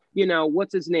think,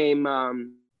 what's his name?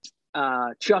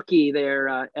 Chucky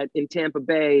there in Tampa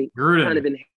Bay.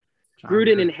 Gruden.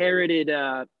 Gruden inherited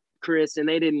Chris, and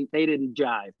they didn't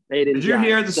jive. Did you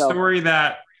hear the story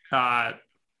that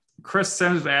Chris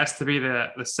Sims was asked to be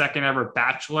the second ever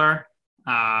Bachelor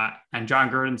And John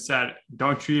Gruden said,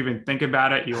 "Don't you even think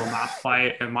about it. You will not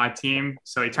play in my team."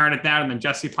 So he turned it down, and then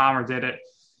Jesse Palmer did it,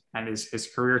 and his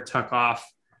career took off.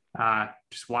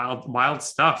 Just wild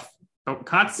stuff. So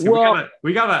Constantine,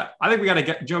 we gotta. I think we gotta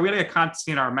get Joe. We gotta get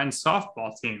Constantine our men's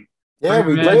softball team. Yeah,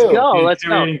 we do. Let's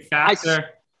go.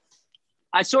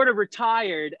 I sort of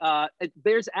retired.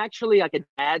 There's actually like a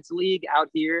dad's league out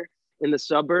here in the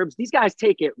suburbs. These guys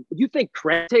take it. You think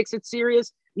Craig takes it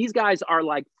serious? These guys are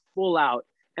like full out.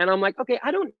 And I'm like, okay,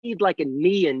 I don't need like a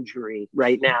knee injury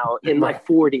right now in my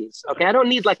 40s. Okay. I don't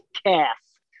need like calf.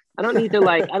 I don't need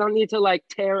to like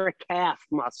tear a calf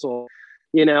muscle,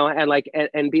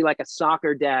 and be like a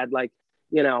soccer dad, like,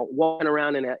 walking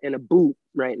around in a boot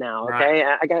right now. Okay.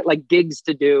 Right. I got like gigs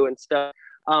to do and stuff.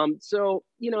 So,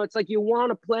 it's like you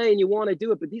want to play and you want to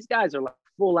do it, but these guys are like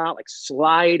full out, like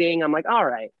sliding. I'm like, all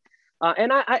right.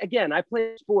 And I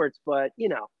play sports, but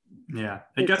yeah,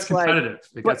 it gets competitive.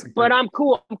 But I'm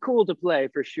cool. I'm cool to play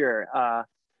for sure.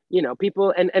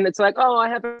 People, and it's like, oh, I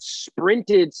haven't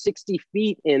sprinted 60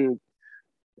 feet in,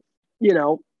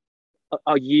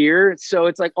 a year. So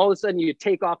it's like, all of a sudden you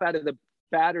take off out of the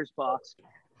batter's box.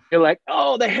 You're like,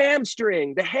 oh, the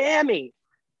hamstring, the hammy.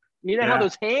 You know how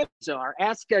those hams are.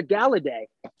 Ask Galladay.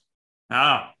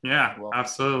 Oh, yeah,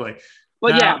 absolutely.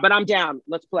 Well, but I'm down.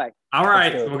 Let's play. All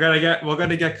right, we're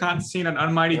gonna get Constantine an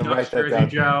Unmighty Ducks jersey,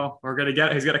 Joe.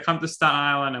 He's gonna come to Staten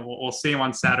Island, and we'll see him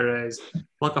on Saturdays.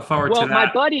 Looking forward to that. Well,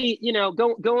 my buddy,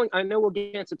 going. I know we'll get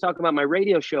a chance to talk about my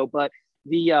radio show, but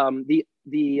the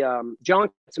John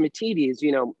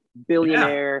Catsimatidis,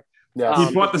 billionaire. Yeah.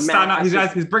 He bought the Staten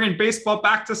Island. He's bringing baseball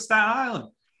back to Staten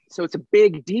Island. So it's a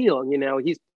big deal,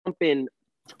 He's pumping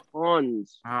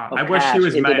tons. I wish he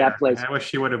was mayor. That place. I wish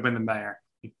he would have been the mayor.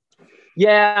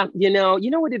 Yeah, you know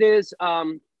what it is.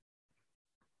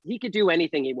 He could do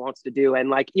anything he wants to do,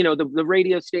 and the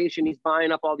radio station, he's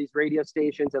buying up all these radio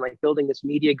stations and like building this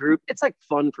media group. It's like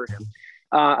fun for him.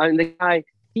 And the guy,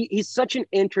 he's such an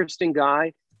interesting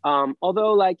guy.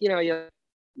 Although he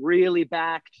really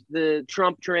backed the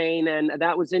Trump train, and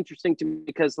that was interesting to me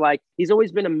because he's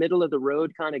always been a middle of the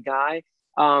road kind of guy.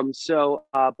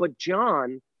 But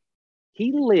John,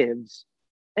 he lives.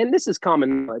 And this is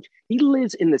common knowledge. He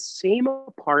lives in the same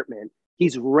apartment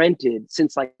he's rented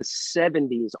since the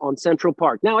 70s on Central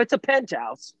Park. Now it's a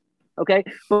penthouse, okay?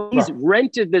 But he's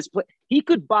rented this place. He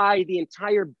could buy the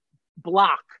entire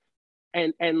block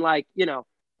and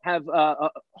have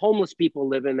homeless people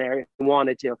live in there if he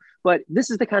wanted to. But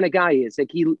this is the kind of guy he is.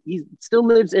 He still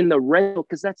lives in the rental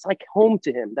because that's home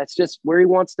to him. That's just where he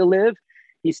wants to live.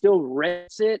 He still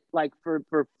rents it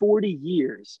for 40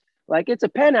 years. It's a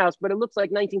penthouse, but it looks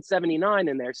like 1979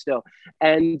 in there still.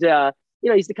 And,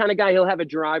 he's the kind of guy, he'll have a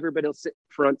driver, but he'll sit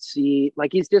front seat.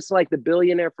 He's just like the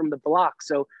billionaire from the block.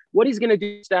 So what he's going to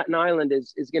do in Staten Island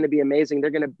is going to be amazing. They're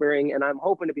going to bring, and I'm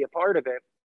hoping to be a part of it.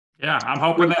 Yeah, I'm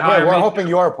hoping we're hoping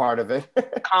you're a part of it.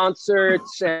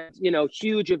 Concerts and,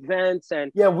 huge events.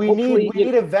 And we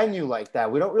need a venue like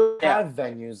that. We don't really have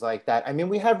venues like that. I mean,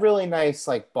 we have really nice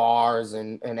bars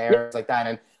and areas like that.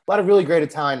 And a lot of really great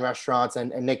Italian restaurants,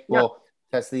 and Nick will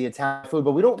test the Italian food,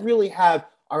 but we don't really have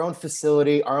our own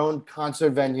facility, our own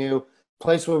concert venue,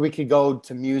 place where we could go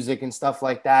to music and stuff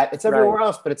like that. It's everywhere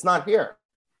else, but it's not here.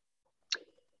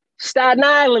 Staten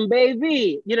Island,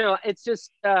 baby. It's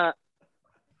just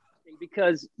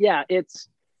because it's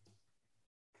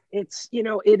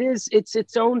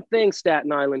its own thing,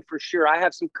 Staten Island, for sure. I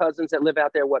have some cousins that live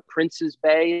out there. What, Prince's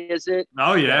Bay, is it?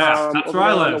 Oh, yeah. That's where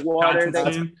I live. The water.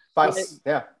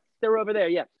 Yeah. They're over there,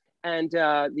 yeah. And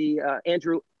the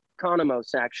Andrew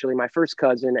Economos, actually, my first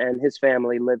cousin, and his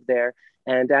family lived there.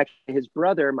 And actually his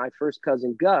brother, my first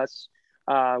cousin, Gus,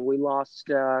 we lost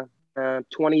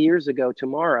 20 years ago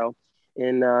tomorrow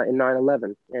in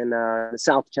 9/11 in the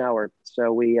South Tower.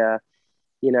 So we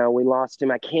lost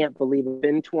him. I can't believe it's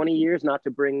been 20 years, not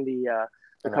to bring the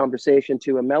conversation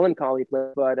to a melancholy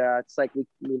place, but it's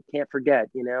we can't forget,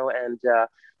 and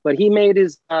but he made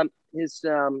his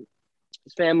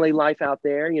family life out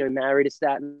there, married a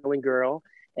Staten Island girl.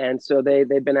 And so they've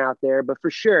been out there, but for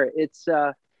sure, it's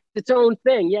its own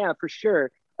thing. Yeah, for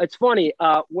sure. It's funny.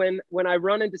 When I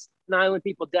run into Staten Island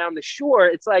people down the shore,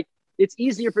 it's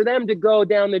easier for them to go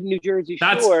down the New Jersey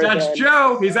shore. That's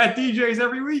Joe. He's at DJ's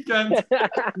every weekend.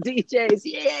 DJ's,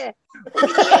 yeah.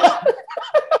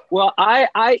 Well,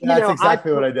 that's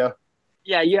exactly what I do.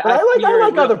 Yeah, yeah. But I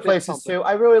like other places too.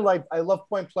 I love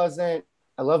Point Pleasant.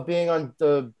 I love being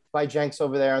by Jenks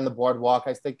over there on the boardwalk.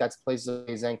 I think that place is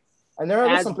amazing. And there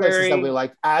are some places that we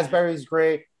like. Asbury's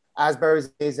great. Asbury's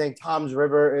amazing. Tom's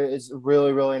River is a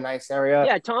really, really nice area.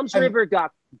 Yeah, Tom's River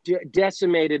got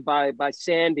decimated by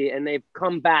Sandy, and they've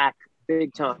come back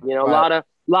big time. You know, Right. a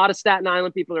lot of Staten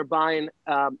Island people are buying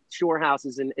shore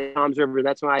houses in Tom's River.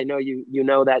 That's why I know you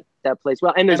know that place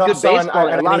well. And there's And good also, baseball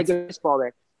there. A lot of to- good baseball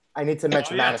there. I need to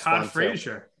mention Todd Manasquan too.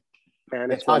 Frazier. Man,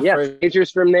 it's Todd fun. Yeah, Frazier.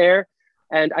 Frazier's from there.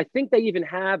 And I think they even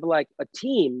have like a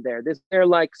team there. They're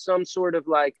like some sort of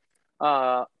like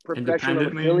professional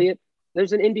affiliate.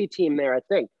 There's an indie team there, I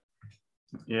think.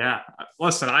 Yeah.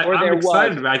 Listen, I'm there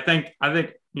excited was. about it. I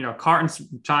think, you know, Carton's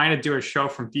trying to do a show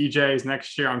from DJs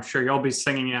next year. I'm sure you'll be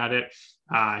singing at it.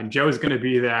 Joe's going to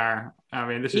be there. I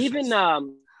mean, this is Even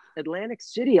Atlantic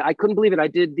City. I couldn't believe it. I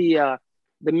did the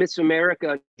Miss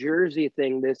America jersey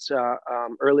thing this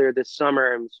earlier this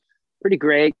summer. It was pretty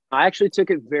great. I actually took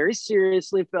it very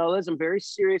seriously, fellas. I'm very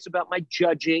serious about my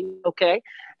judging. Okay.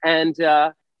 And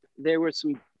there were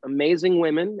some amazing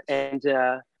women and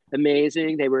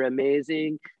they were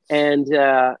amazing. And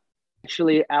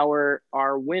actually our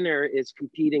winner is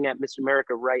competing at Miss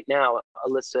America right now,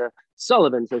 Alyssa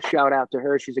Sullivan. So shout out to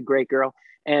her. She's a great girl.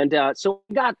 And so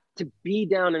I got to be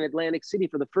down in Atlantic City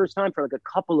for the first time for like a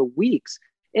couple of weeks.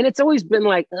 And it's always been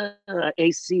like,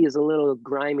 AC is a little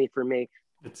grimy for me.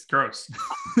 It's gross.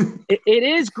 It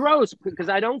is gross because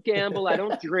I don't gamble, I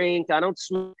don't drink, I don't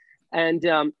smoke.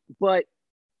 And, but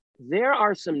there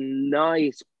are some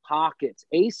nice pockets.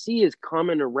 AC is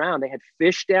coming around. They had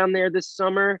Fish down there this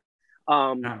summer.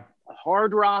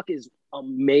 Hard Rock is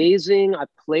amazing. I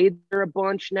played there a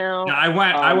bunch now. Yeah,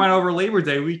 I went over Labor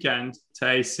Day weekend to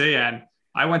AC and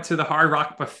I went to the Hard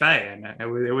Rock buffet and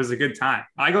it was a good time.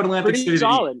 I go to Atlantic City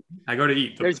to eat. I go to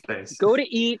eat. Go to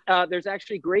eat. There's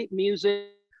actually great music,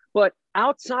 but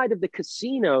outside of the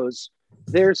casinos,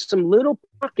 there's some little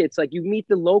pockets. Like you meet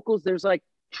the locals. There's like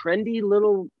trendy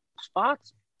little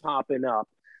spots popping up.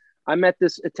 I met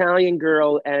this Italian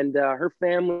girl and her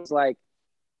family's like,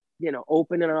 you know,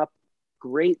 opening up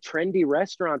great trendy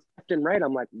restaurants left and right.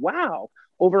 I'm like, wow.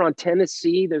 Over on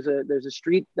Tennessee, there's a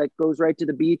street that goes right to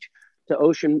the beach, to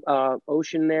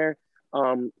ocean there,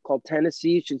 called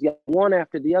Tennessee. She's got one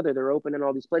after the other. They're opening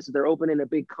all these places. They're opening a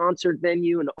big concert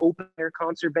venue, an open air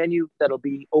concert venue that'll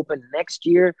be open next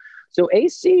year. So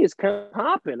AC is kind of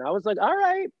popping. I was like, all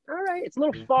right. It's a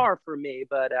little far for me,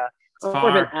 but I'm more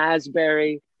of an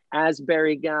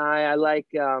Asbury guy. I like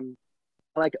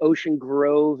Ocean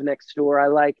Grove next door. I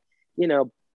like, you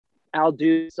know,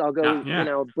 Aldous. I'll go, you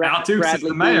know, Aldous Bradley is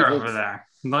the mayor Booth. over there.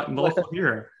 Local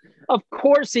here. Of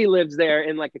course he lives there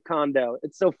in like a condo.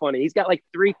 It's so funny. He's got like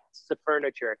 3 pieces of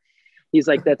furniture. He's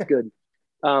like, that's good.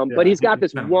 But he's got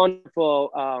this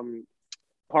wonderful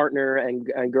partner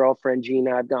and girlfriend,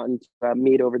 Gina, I've gotten to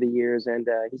meet over the years. And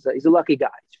he's a lucky guy.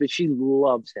 But she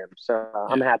loves him. So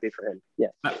I'm happy for him. Yeah.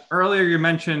 Earlier you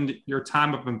mentioned your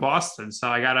time up in Boston. So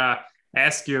I got to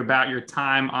ask you about your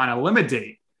time on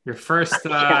Elimidate. Your first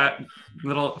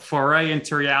little foray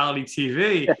into reality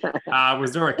TV.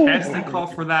 Was there a casting call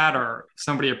for that or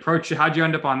somebody approached you? How'd you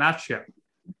end up on that show?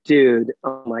 Dude,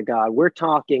 oh my God. We're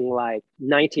talking like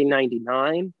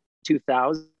 1999,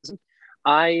 2000.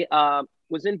 I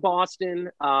was in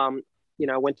Boston. You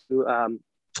know, I went to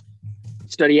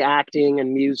study acting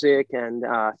and music and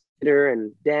theater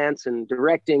and dance and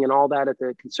directing and all that at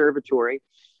the conservatory.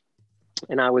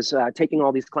 And I was taking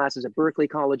all these classes at Berklee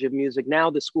College of Music.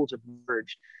 Now the schools have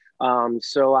merged.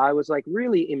 So I was like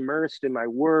really immersed in my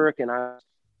work and I was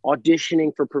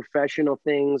auditioning for professional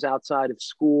things outside of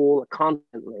school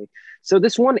constantly. So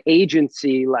this one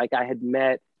agency, like I had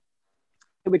met,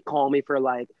 they would call me for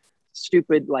like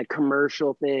stupid, like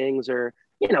commercial things or,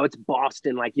 you know, it's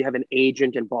Boston. Like you have an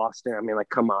agent in Boston. I mean, like,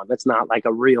 come on, that's not like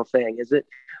a real thing, is it?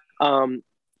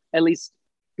 At least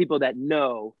people that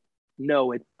know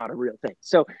it's not a real thing.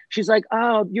 So she's like,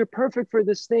 oh, you're perfect for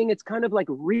this thing. It's kind of like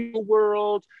real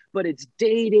world, but it's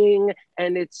dating.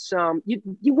 And it's,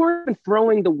 you weren't even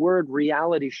throwing the word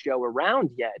reality show around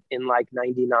yet in like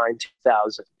 99,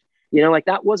 2000. You know, like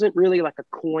that wasn't really like a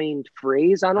coined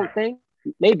phrase, I don't think.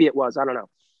 Maybe it was, I don't know.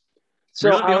 So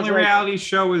really, the only reality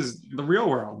show is The Real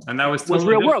World. And that was totally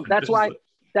Real World. different.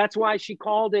 That's why she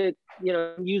called it, you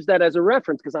know, use that as a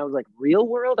reference. Cause I was like, Real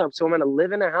World? So I'm going to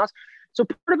live in a house. So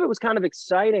part of it was kind of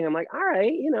exciting. I'm like, all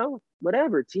right, you know,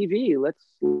 whatever, TV,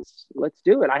 let's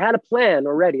do it. I had a plan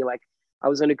already. Like I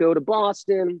was going to go to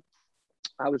Boston.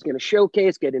 I was going to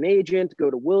showcase, get an agent,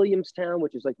 go to Williamstown,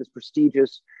 which is like this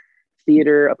prestigious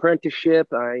theater apprenticeship.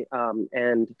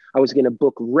 And I was going to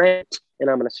book Rent and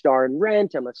I'm going to star in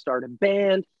Rent. I'm going to start a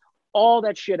band, all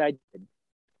that shit I did.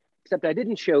 Except I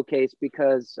didn't showcase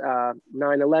because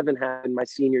 9/11 happened my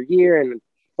senior year and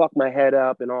fucked my head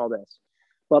up and all this.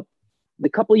 But the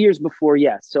couple years before,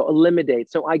 yes. So Elimidate.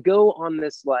 So I go on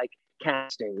this like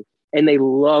casting and they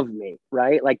love me,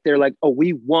 right? Like they're like, oh,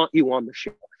 we want you on the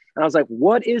show. And I was like,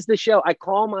 what is the show? I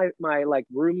call my like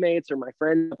roommates or my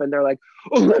friends up and they're like,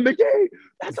 Elimidate,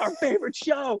 that's our favorite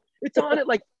show. It's on at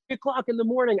like 3:00 in the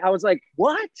morning. I was like,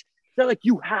 what? They're like,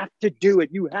 you have to do it.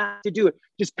 You have to do it.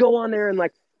 Just go on there and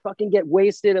like fucking get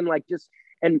wasted and like just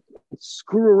and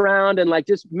screw around and like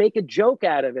just make a joke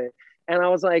out of it. And I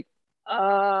was like,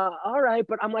 all right.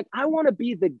 But I'm like, I want to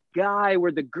be the guy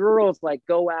where the girls like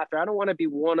go after. I don't want to be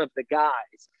one of the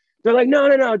guys. They're like,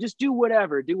 no, just do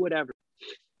whatever.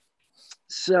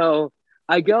 So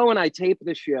I go and I tape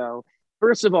the show.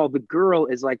 First of all, the girl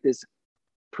is like this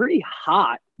pretty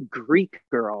hot Greek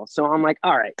girl. So I'm like,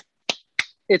 all right,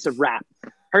 it's a wrap.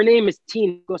 Her name is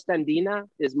Tina. Costandina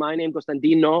is my name.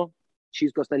 Costandino.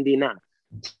 She's Costandina.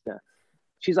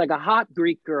 She's like a hot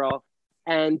Greek girl.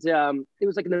 And it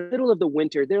was like in the middle of the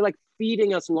winter. They're like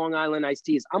feeding us Long Island iced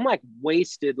teas. I'm like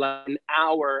wasted like an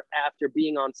hour after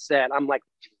being on set. I'm like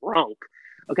drunk.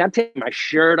 Okay, I'm taking my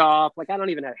shirt off. Like I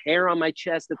don't even have hair on my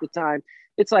chest at the time.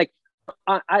 It's like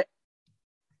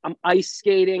I'm ice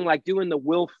skating, like doing the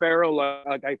Will Ferrell,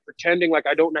 like I pretending like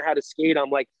I don't know how to skate. I'm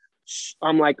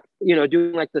like, you know,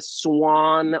 doing like the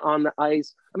swan on the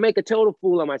ice. I make a total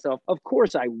fool of myself. Of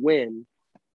course I win.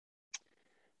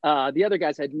 The other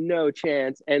guys had no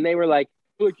chance. And they were like,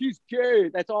 look, he's gay.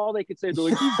 That's all they could say. They're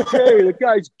like, he's gay. The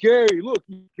guy's gay. Look,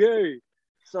 he's gay.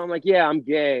 So I'm like, yeah, I'm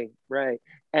gay. Right.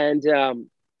 And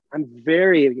I'm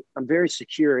very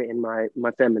secure in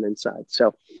my feminine side.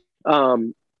 So,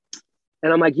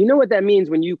 and I'm like, you know what that means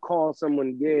when you call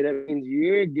someone gay? That means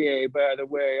you're gay, by the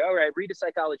way. All right, read a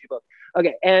psychology book.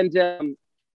 Okay, and...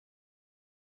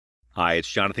 Hi, it's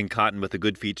Jonathan Cotton with the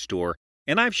Good Feet Store,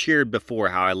 and I've shared before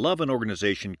how I love an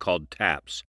organization called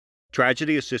TAPS,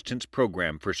 Tragedy Assistance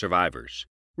Program for Survivors.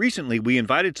 Recently, we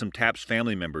invited some TAPS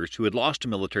family members who had lost a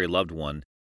military loved one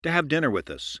to have dinner with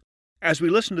us. As we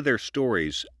listened to their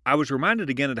stories, I was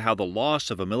reminded again of how the loss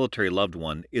of a military loved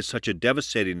one is such a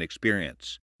devastating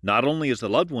experience. Not only is the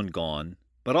loved one gone,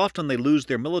 but often they lose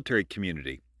their military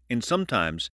community and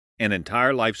sometimes an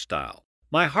entire lifestyle.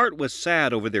 My heart was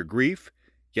sad over their grief,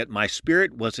 yet my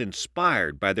spirit was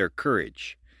inspired by their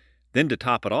courage. Then to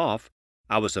top it off,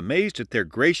 I was amazed at their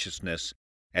graciousness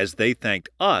as they thanked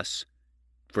us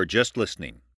for just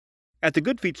listening. At the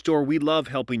Good Feet Store, we love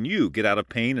helping you get out of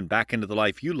pain and back into the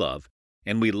life you love,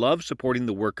 and we love supporting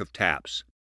the work of TAPS.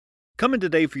 Come in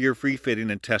today for your free fitting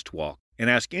and test walk and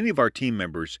ask any of our team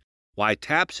members why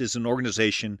TAPS is an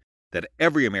organization that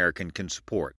every American can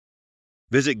support.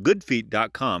 Visit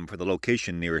goodfeet.com for the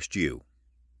location nearest you.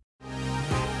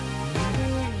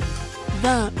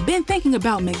 Been thinking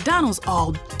about McDonald's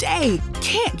all day.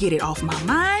 Can't get it off my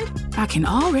mind. I can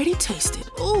already taste it.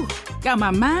 Ooh, got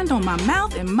my mind on my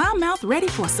mouth and my mouth ready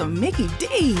for some Mickey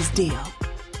D's deal.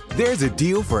 There's a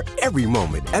deal for every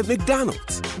moment at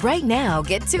McDonald's. Right now,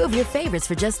 get 2 of your favorites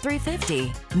for just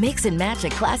 $3.50. Mix and match a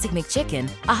classic McChicken,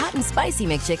 a hot and spicy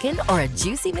McChicken, or a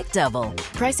juicy McDouble.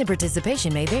 Price and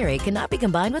participation may vary. Cannot be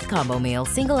combined with combo meal.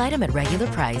 Single item at regular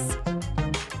price.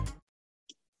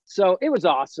 So it was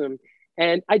awesome.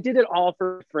 And I did it all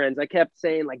for friends. I kept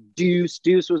saying like Deuce.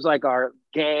 Deuce was like our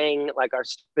gang, like our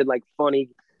stupid, like funny,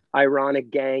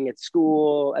 ironic gang at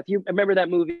school. If you remember that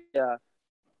movie,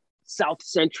 South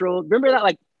Central. Remember that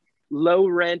like low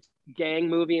rent gang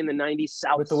movie in the 90s,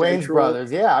 South with the Central? Wayans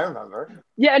brothers. Yeah, I remember.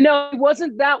 Yeah, no, it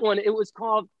wasn't that one. It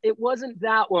wasn't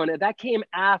that one. That came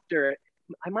after.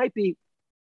 It might be.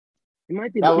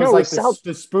 That was like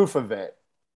the spoof of it.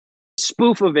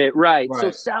 Spoof of it, right. So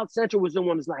South Central was the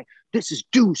one who's like, this is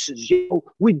Deuces, yo,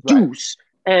 we Deuce.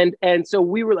 And so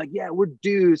we were like, yeah, we're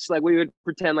Deuce. Like we would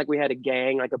pretend like we had a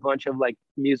gang, like a bunch of like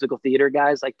musical theater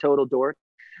guys, like total dork.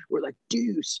 We're like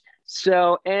Deuce.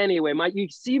 So anyway, you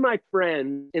see my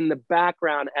friend in the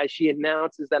background as she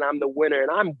announces that I'm the winner, and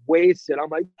I'm wasted. I'm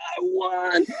like, I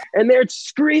won. And they're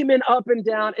screaming up and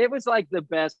down. It was like the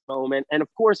best moment. And of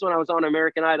course, when I was on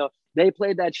American Idol, they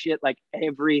played that shit like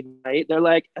every night. They're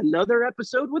like, another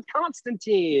episode with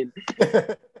Constantine.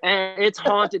 And it's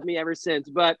haunted me ever since.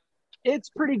 But it's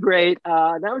pretty great.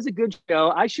 That was a good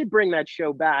show. I should bring that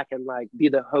show back and like be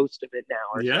the host of it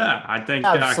now. Yeah, I think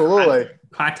absolutely.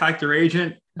 Contact your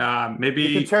agent. Maybe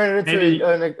you can turn it into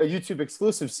a YouTube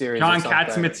exclusive series. John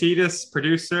Katzimatidis,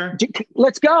 producer.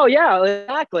 Let's go. Yeah,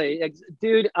 exactly,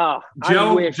 dude.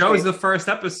 Joe's the first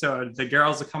episode. The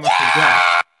girls are coming for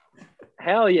Jeff.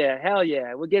 Hell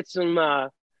yeah. We'll get some.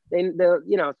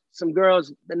 Some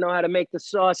girls that know how to make the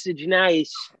sausage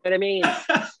nice. You know what I mean?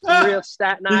 Some real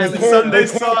Staten Island Sunday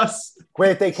sauce.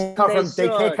 Wait, they can't come from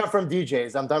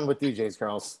DJs. I'm done with DJs,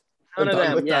 girls. None of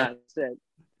them. Yeah, that's it.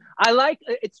 I like.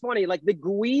 It's funny. Like the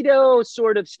Guido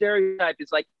sort of stereotype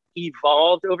is like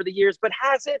evolved over the years, but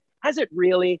has it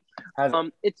really?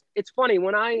 It's funny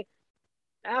when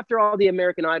after all the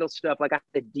American Idol stuff, like I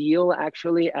had a deal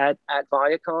actually at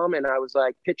Viacom, and I was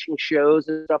like pitching shows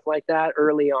and stuff like that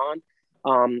early on.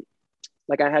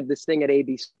 Like I had this thing at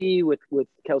ABC with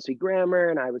Kelsey Grammer,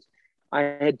 and I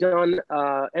had done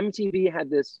MTV had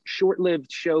this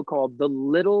short-lived show called The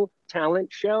Little Talent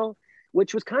Show,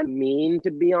 which was kind of mean,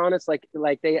 to be honest. Like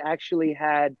they actually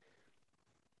had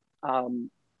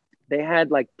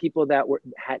like people that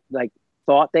had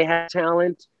thought they had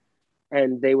talent,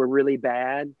 and they were really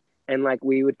bad. And like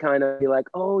we would kind of be like,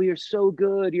 "Oh, you're so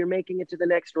good, you're making it to the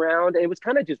next round." And it was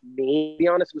kind of just mean, to be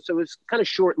honest. So it was kind of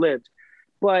short-lived.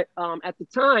 But at the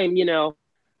time, you know,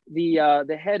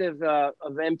 the head of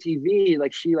MTV,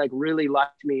 like she like really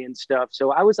liked me and stuff.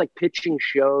 So I was like pitching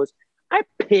shows. I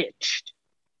pitched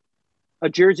a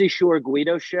Jersey Shore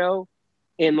Guido show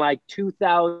in like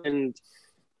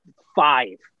 2005.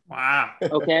 Wow.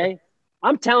 Okay.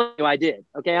 I'm telling you, I did.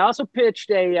 Okay. I also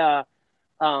pitched a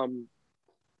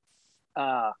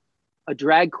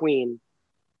drag queen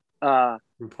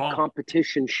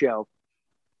competition show.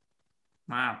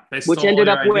 Wow. Which ended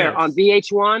up where? On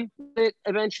VH1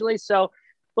 eventually. So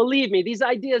believe me, these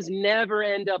ideas never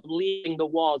end up leaving the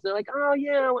walls. They're like, oh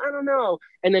yeah, I don't know.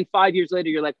 And then 5 years later,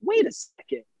 you're like, wait a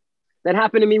second. That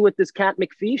happened to me with this Kat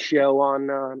McPhee show on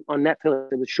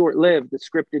Netflix. It was short-lived, the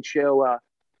scripted show,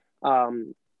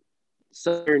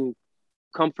 Southern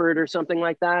Comfort or something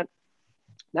like that.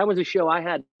 That was a show I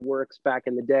had works back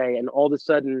in the day. And all of a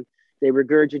sudden they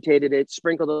regurgitated it,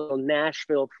 sprinkled a little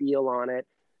Nashville feel on it.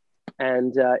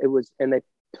 And they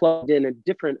plugged in a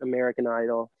different American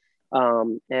Idol.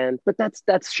 But that's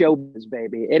showbiz,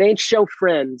 baby. It ain't show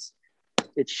friends.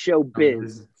 It's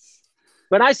showbiz.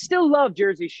 But I still love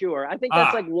Jersey Shore. I think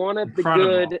that's like one of the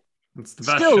good. It's the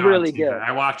best still show really on TV. good.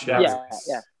 I watch it. Yeah.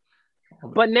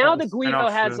 But now the Guido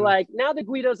has now the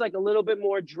Guido's like a little bit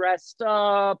more dressed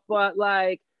up, but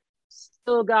like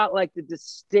still got like the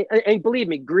distinct. And believe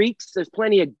me, Greeks. There's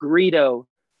plenty of Guidos.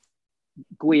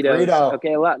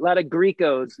 Okay, a lot of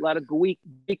Greekos, a lot of Greek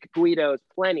Guidos,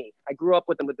 plenty. I grew up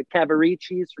with them with the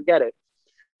Cavaricis. Forget it.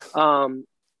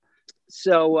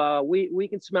 So we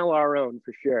can smell our own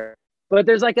for sure. But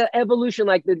there's like an evolution,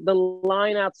 like the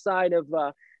line outside of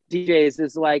DJs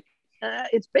is like,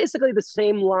 it's basically the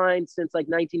same line since like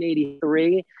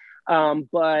 1983.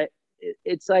 But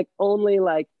it's like only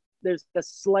like there's a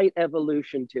slight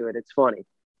evolution to it. It's funny.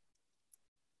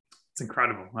 It's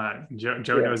incredible. Joe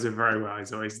knows it very well.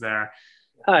 He's always there.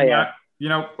 Oh, yeah. You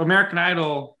know, American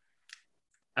Idol,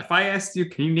 if I asked you,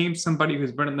 can you name somebody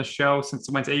who's been on the show since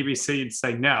it went to ABC, you'd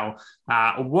say no.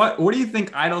 What do you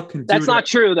think Idol can do? That's not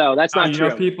true, though. That's not true.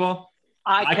 You know people?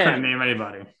 I couldn't name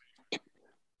anybody.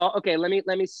 Oh, okay, let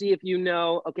me see if you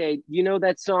know. Okay, you know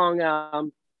that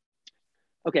song.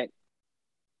 Okay,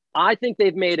 I think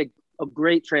they've made a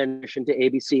great transition to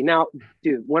ABC. Now,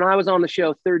 dude, when I was on the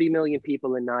show, 30 million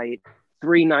people a night,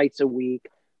 3 nights a week.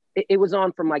 It was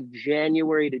on from like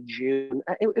January to June.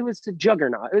 It was a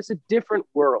juggernaut. It was a different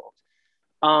world.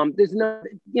 There's no,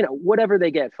 whatever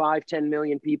they get, 5-10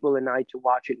 million people a night to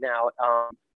watch it now.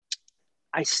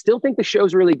 I still think the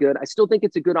show's really good. I still think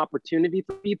it's a good opportunity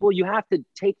for people. You have to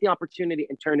take the opportunity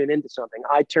and turn it into something.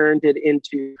 I turned it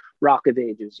into Rock of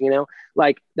Ages,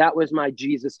 like that was my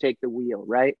Jesus Take the Wheel,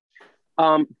 right?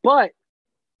 But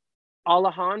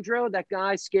Alejandro, that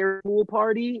guy, Scary Pool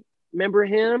Party, remember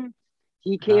him?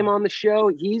 He came on the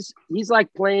show. He's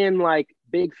like playing like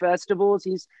big festivals.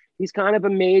 He's kind of a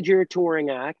major touring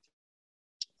act.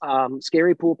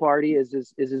 Scary Pool Party is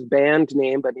his band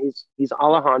name, but he's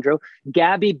Alejandro.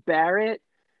 Gabby Barrett,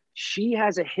 she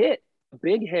has a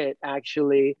big hit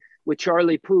actually with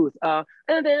Charlie Puth.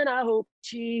 And then I hope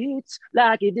cheats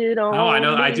like he did on. Oh, I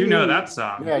know. I do know that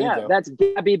song. Yeah, that's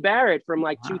Gabby Barrett from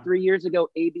like 2-3 years ago,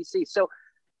 ABC.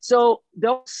 So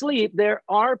don't sleep. There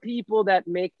are people that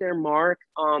make their mark.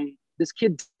 This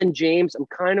kid, James, I'm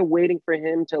kind of waiting for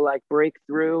him to like break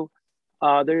through.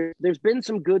 There's been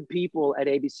some good people at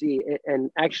ABC,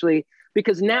 and actually,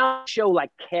 because now the show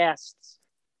like casts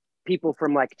people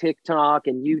from like TikTok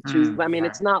and YouTube. I mean,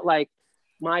 it's not like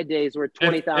my days where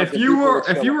 20,000. If you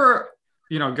were,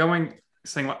 going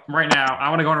saying right now, I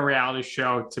want to go on a reality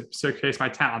show to showcase my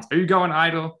talents. Are you going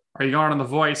Idol? Are you going on The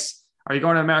Voice? Are you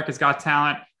going to America's Got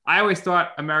Talent? I always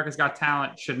thought America's Got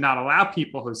Talent should not allow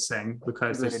people who sing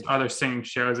because there's other singing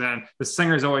shows and the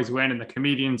singers always win and the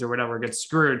comedians or whatever get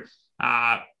screwed.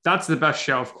 That's the best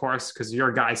show, of course, because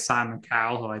your guy Simon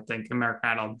Cowell, who I think American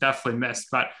Idol definitely missed.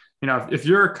 But if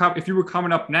you were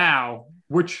coming up now,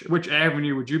 which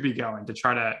avenue would you be going to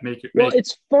try to make it? Well,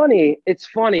 it's funny. It's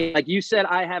funny. Like you said,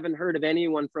 I haven't heard of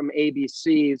anyone from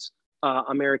ABC's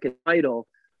American Idol,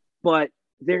 but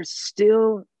there's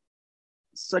still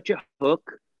such a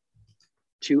hook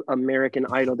to American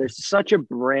Idol. There's such a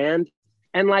brand.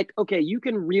 And like, okay, you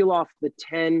can reel off the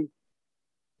 10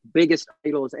 biggest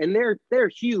idols and they're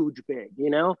huge big, you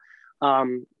know?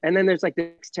 And then there's like the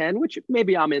next 10, which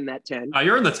maybe I'm in that 10.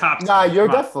 You're in the top 10. Nah, you're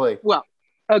definitely. Well,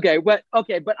 okay, but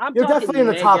I'm You're definitely in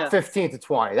the top 15 to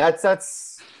 20.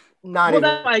 That's not even.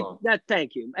 That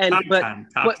thank you. And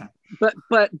top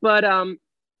 10.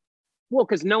 Well,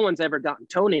 because no one's ever gotten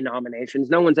Tony nominations.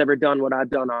 No one's ever done what I've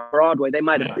done on Broadway. They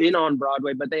might have been on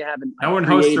Broadway, but they haven't. No one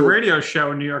hosts a radio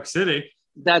show in New York City.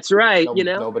 That's right. You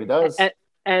know, nobody does.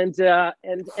 And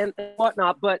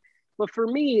whatnot. But for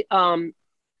me,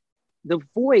 The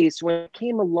Voice, when it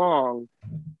came along,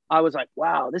 I was like,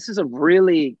 wow, this is a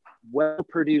really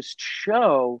well-produced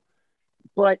show.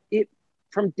 But it,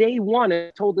 from day one,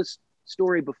 I told this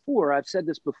story before. I've said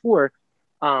this before.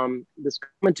 This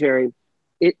commentary.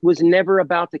 It was never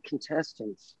about the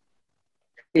contestants.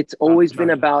 It's always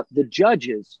been about the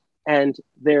judges and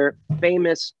their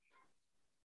famous,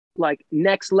 like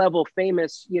next level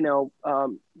famous,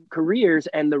 careers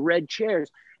and the red chairs.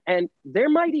 And there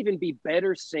might even be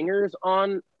better singers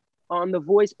on The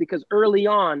Voice, because early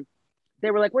on they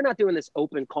were like, we're not doing this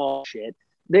open call shit.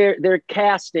 They're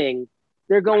casting,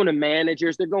 they're going to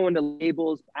managers, they're going to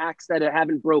labels, acts that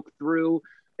haven't broke through.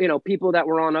 People that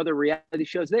were on other reality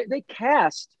shows, they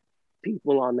cast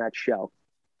people on that show.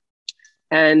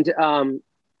 And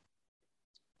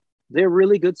they're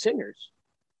really good singers.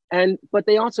 But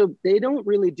they don't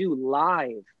really do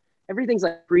live. Everything's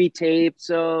like pre-tape.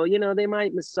 So, they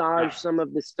might massage some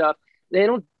of the stuff. They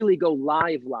don't really go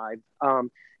live.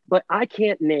 But I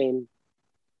can't name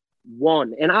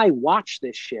one. And I watch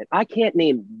this shit. I can't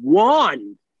name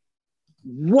one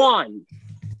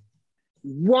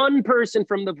person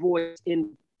from The Voice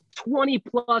in 20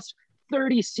 plus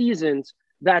 30 seasons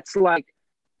that's like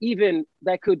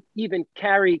that could even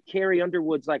carry Carrie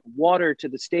Underwood's like water to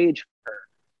the stage for her.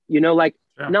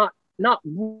 Not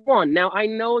one. Now I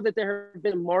know that there have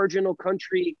been marginal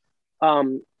country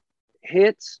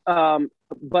hits,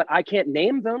 but I can't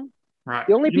name them. Right.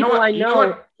 The only people I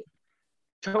know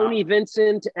Tony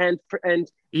Vincent and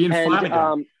Ian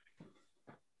Flanagan.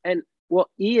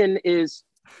 Ian is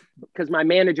because my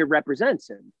manager represents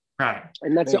him. Right.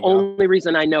 And that's the only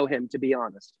reason I know him, to be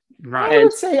honest. Right.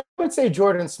 I would say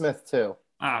Jordan Smith too.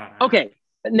 Okay.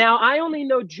 Now I only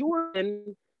know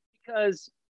Jordan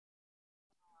because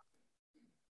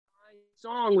my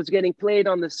song was getting played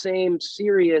on the same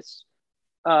Sirius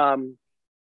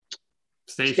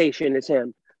station as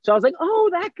him. So I was like, oh,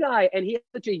 that guy. And he has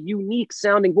such a unique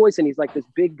sounding voice. And he's like this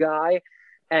big guy.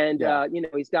 And,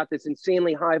 he's got this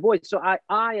insanely high voice. So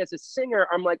I as a singer,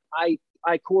 I'm like,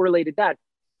 I correlated that.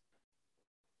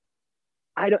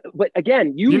 But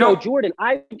again, Jordan.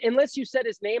 Unless you said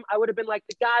his name, I would have been like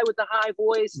the guy with the high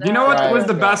voice. You know what was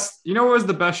the best? You know what was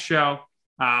the best show?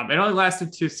 It only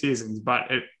lasted 2 seasons, but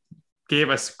it gave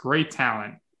us great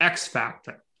talent. X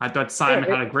Factor. I thought Simon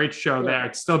had a great show there.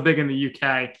 It's still big in the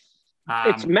UK.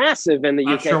 It's massive in the UK.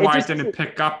 I'm not sure why it didn't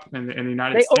pick up in the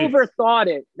United States.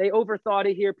 They overthought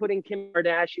it here, putting Kim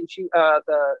Kardashian,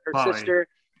 her sister.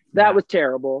 That was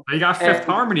terrible. They got Fifth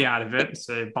Harmony out of it,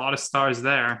 so they bought us stars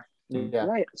there. Yeah.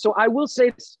 Right. So I will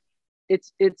say this.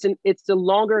 It's a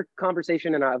longer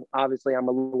conversation, and obviously I'm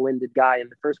a long-winded guy in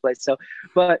the first place. So,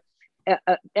 but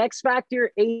X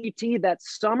Factor, AT, that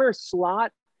summer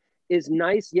slot is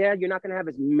nice. Yeah, you're not going to have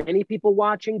as many people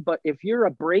watching, but if you're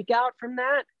a breakout from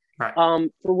that, right.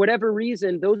 For whatever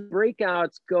reason, those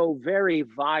breakouts go very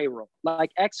viral.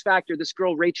 Like X Factor, this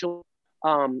girl Rachel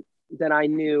that I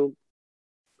knew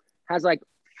has like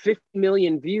 50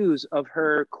 million views of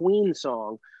her Queen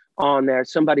song on there,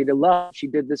 Somebody to Love. She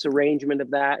did this arrangement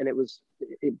of that, and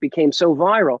it became so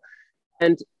viral.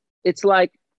 And it's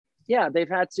like, yeah, they've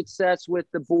had success with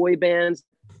the boy bands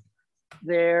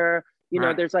there.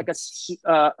 There's like a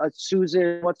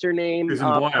Susan, what's her name?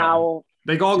 Powell.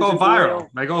 They all go viral.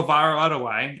 They go viral right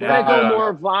away. They go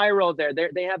more viral there.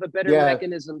 They have a better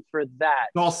mechanism for that.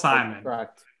 It's all Simon.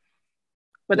 Correct.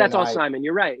 But that's all Simon.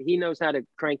 You're right. He knows how to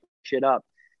crank shit up.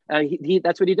 He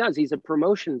that's what he does. He's a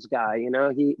promotions guy.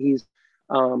 He's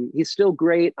still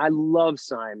great. I love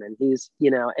Simon. He's,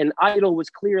 and Idol was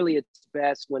clearly its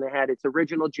best when it had its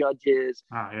original judges.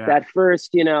 That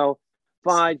first,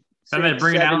 5, 6, and they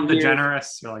bring out years.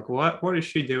 DeGeneres. You're like, what is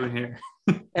she doing here?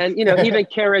 And, even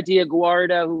Cara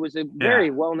Diaguarda, who was a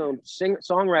very well-known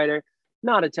songwriter,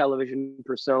 not a television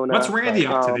persona. What's Randy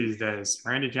up to these days?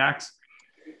 Randy Jackson?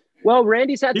 Well,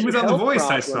 Randy's had He some was on The health Voice,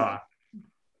 problems. I saw.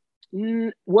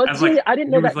 Was As, he? like, I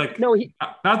didn't know he was that. like, No, he.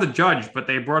 not the judge, but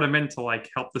they brought him in to like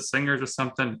help the singers or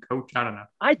something, coach. I don't know.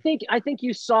 I think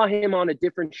you saw him on a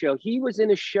different show. He was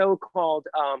in a show called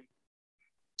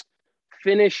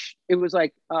Finish. It was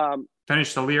like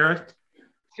Finish the Lyric.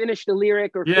 Finish the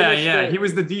Lyric or Yeah. He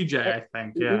was the DJ, I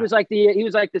think. Yeah. He was like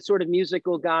the sort of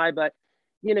musical guy, but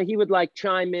he would like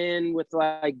chime in with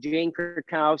like Jane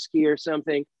Krakowski or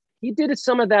something. He did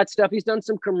some of that stuff. He's done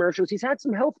some commercials. He's had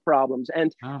some health problems,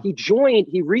 and he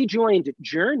rejoined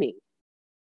Journey,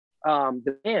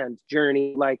 the band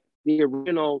Journey, like the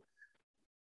original.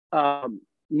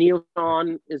 Neil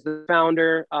Sean is the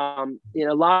founder. A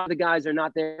lot of the guys are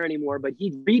not there anymore, but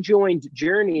he rejoined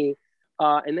Journey,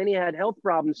 and then he had health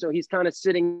problems, so he's kind of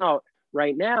sitting out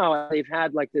right now. They've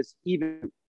had like this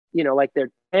even, like their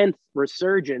 10th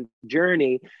resurgent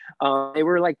Journey. They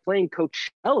were like playing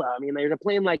Coachella. I mean, they were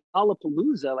playing like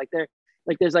Lollapalooza. Like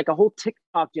there's like a whole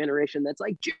TikTok generation that's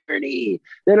like Journey.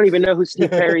 They don't even know who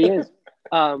Steve Perry is.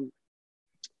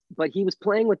 But he was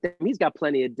playing with them. He's got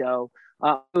plenty of dough.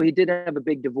 He did have a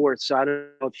big divorce, so I don't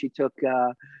know if she took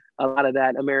a lot of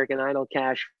that American Idol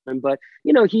cash from him. But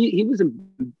he was a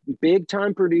big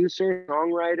time producer,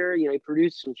 songwriter. He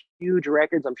produced some huge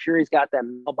records. I'm sure he's got that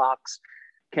mailbox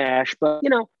cash. But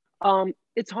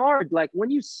it's hard. Like when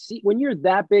you're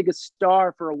that big a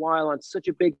star for a while on such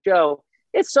a big show,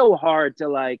 it's so hard to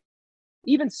like.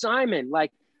 Even Simon,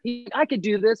 like I could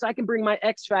do this. I can bring my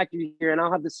X Factor here, and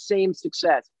I'll have the same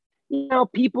success.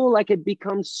 People like had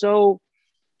become so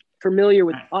familiar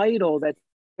with Idol that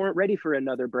weren't ready for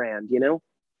another brand,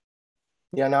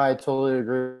 Yeah, no, I totally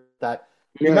agree with that.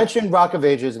 You mentioned Rock of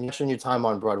Ages and you mentioned your time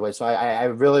on Broadway, so I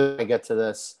really want to get to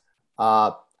this.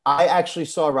 I actually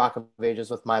saw Rock of Ages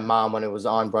with my mom when it was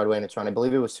on Broadway in its run. I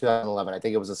believe it was 2011. I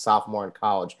think it was a sophomore in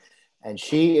college. And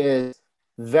she is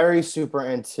very super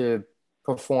into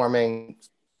performing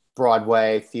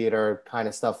Broadway, theater, kind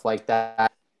of stuff like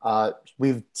that.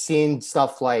 We've seen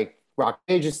stuff like Rock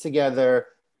of Ages together,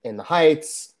 In the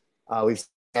Heights. We've seen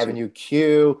Avenue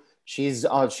Q. She's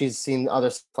seen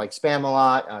other stuff like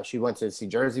Spam-A-Lot. She went to see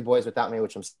Jersey Boys without me,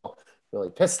 which I'm still really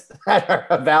pissed at her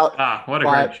about. What a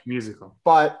great musical.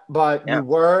 But you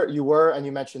were, and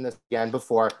you mentioned this again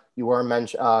before, you were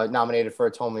nominated for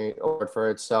a Tony Award for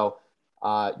it. So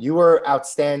you were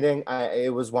outstanding.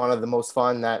 It was one of the most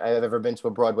fun that I've ever been to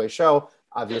a Broadway show.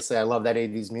 Obviously, I love that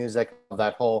 80s music,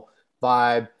 that whole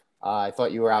vibe. I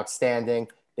thought you were outstanding.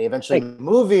 They eventually made a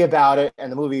movie about it, and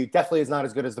the movie definitely is not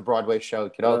as good as the Broadway show.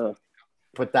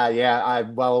 Put that,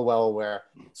 I'm well aware.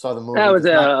 Saw the movie. That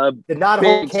was did not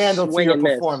hold candle to your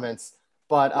performance.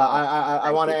 But I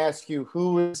want to ask you,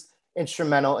 who was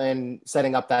instrumental in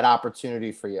setting up that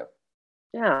opportunity for you?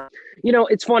 Yeah.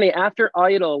 It's funny. After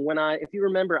Idol, if you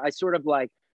remember, I sort of like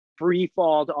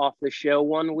free-falled off the show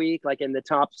one week, like in the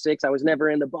top 6. I was never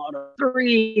in the bottom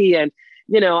 3. And,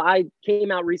 I came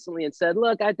out recently and said,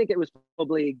 look, I think it was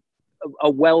probably a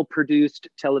well-produced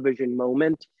television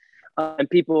moment. And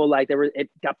people it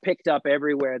got picked up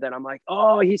everywhere that I'm like,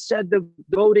 oh, he said the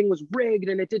voting was rigged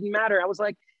and it didn't matter. I was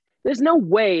like, there's no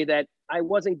way that I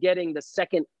wasn't getting the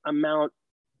second amount,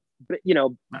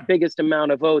 biggest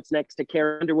amount of votes next to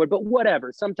Carrie Underwood, but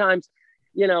whatever. Sometimes,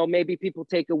 maybe people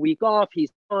take a week off.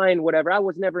 He's fine, whatever. I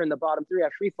was never in the bottom 3. I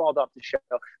free-falled off the show,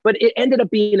 but it ended up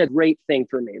being a great thing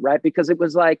for me, right? Because it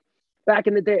was like back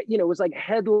in the day, it was like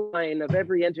headline of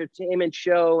every entertainment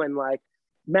show and like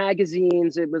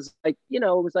magazines. It was like, it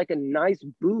was like a nice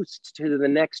boost to the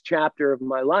next chapter of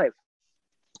my life.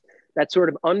 That sort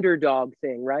of underdog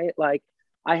thing, right? Like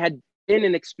I had been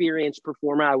an experienced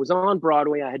performer. I was on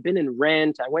Broadway. I had been in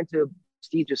Rent. I went to a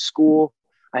prestigious school.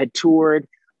 I had toured.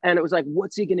 And it was like,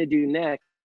 what's he going to do next?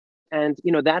 And,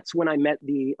 that's when I met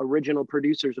the original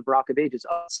producers of Rock of Ages,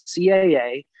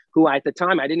 CAA, who at the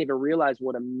time, I didn't even realize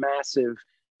what a massive,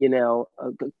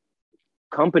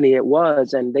 company it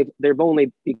was. And they've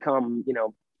only become,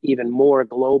 even more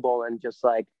global and just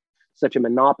like such a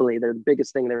monopoly. They're the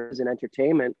biggest thing there is in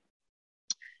entertainment.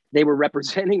 They were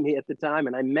representing me at the time.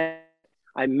 And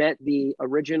I met the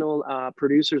original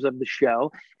producers of the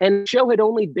show. And the show had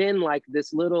only been like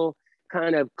this little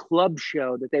kind of club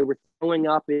show that they were throwing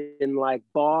up in like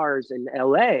bars in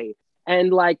LA.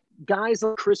 And like guys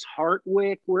like Chris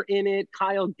Hartwick were in it,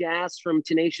 Kyle Gass from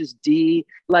Tenacious D.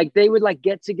 Like they would like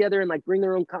get together and like bring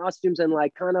their own costumes and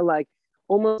like kind of like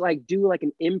almost like do like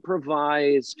an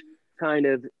improvised kind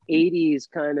of 80s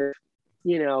kind of,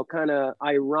 kind of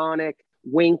ironic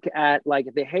wink at like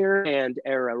the hair band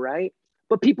era, right?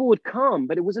 But people would come,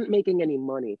 but it wasn't making any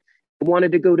money. They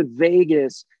wanted to go to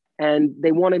Vegas and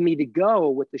they wanted me to go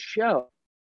with the show.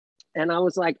 And I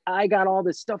was like, I got all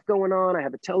this stuff going on. I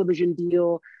have a television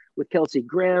deal with Kelsey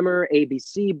Grammer.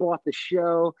 ABC bought the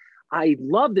show. I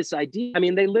love this idea. I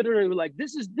mean, they literally were like,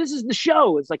 this is the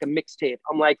show. It's like a mixtape.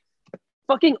 I'm like,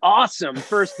 fucking awesome.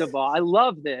 First of all, I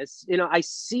love this. You know, I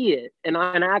see it, and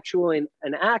I'm actually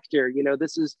an actor. You know,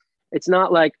 it's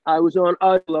not like I was on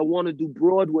Idol, I want to do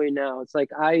Broadway now. It's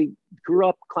like I grew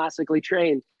up classically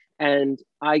trained, and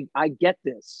I get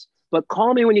this. But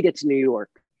call me when you get to New York,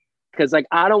 because like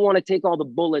I don't want to take all the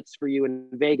bullets for you in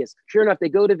Vegas. Sure enough, they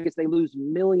go to Vegas, they lose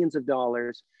millions of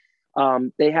dollars.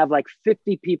 They have like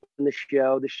 50 people in the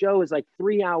show. The show is like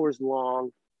 3 hours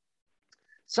long.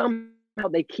 Somehow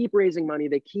they keep raising money.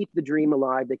 They keep the dream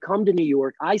alive. They come to New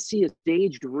York. I see a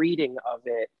staged reading of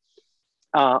it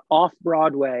off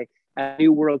Broadway at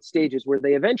New World Stages, where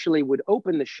they eventually would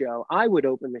open the show. I would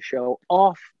open the show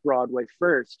off Broadway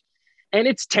first. And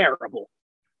it's terrible,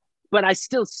 but I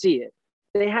still see it.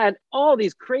 They had all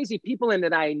these crazy people in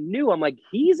it I knew. I'm like,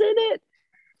 he's in it?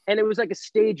 And it was like a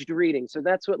staged reading. So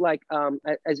that's what like,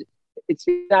 it's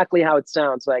exactly how it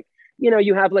sounds like. You know,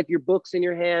 you have like your books in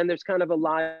your hand, there's kind of a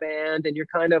live band, and you're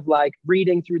kind of like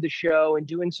reading through the show and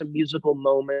doing some musical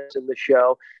moments in the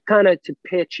show, kind of to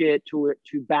pitch it to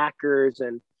backers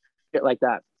and shit like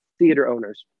that, theater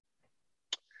owners.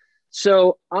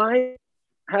 So I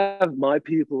have my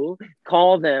people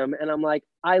call them, and I'm like,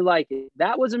 I like it.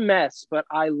 That was a mess, but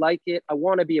I like it. I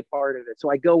want to be a part of it.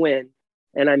 So I go in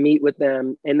and I meet with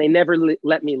them, and they never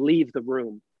let me leave the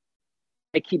room.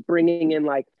 I keep bringing in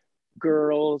like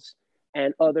girls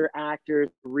and other actors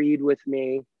read with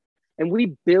me, and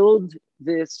we build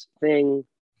this thing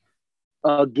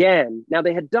again. Now,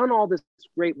 they had done all this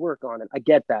great work on it. I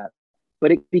get that,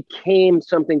 but it became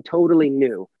something totally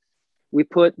new. We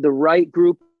put the right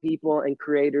group of people and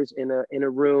creators in a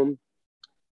room.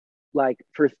 Like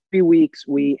for 3 weeks,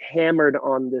 we hammered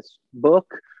on this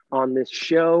book, on this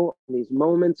show, on these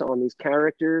moments, on these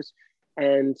characters.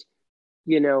 And,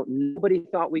 you know, nobody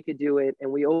thought we could do it.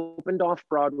 And we opened off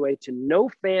Broadway to no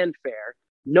fanfare.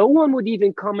 No one would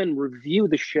even come and review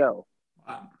the show.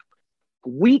 Wow.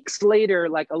 Weeks later,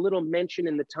 like a little mention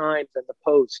in the Times and the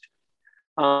Post.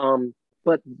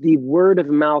 But the word of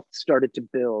mouth started to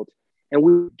build, and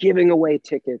we were giving away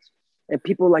tickets, and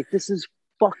people were like, this is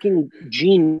fucking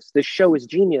genius. This show is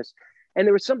genius. And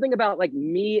there was something about like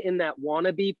me in that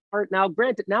wannabe part. Now,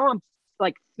 granted, now I'm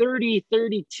like 30,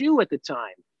 32 at the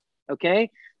time.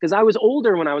 Okay. Because I was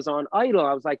older when I was on Idol.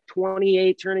 I was like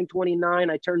 28, turning 29.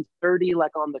 I turned 30,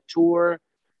 like on the tour.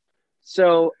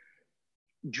 So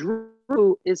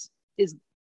Drew is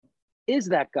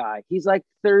that guy. He's like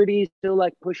 30, still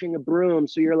like pushing a broom.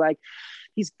 So you're like,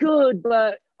 he's good,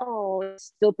 but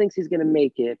still thinks he's gonna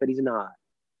make it, but he's not.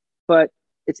 But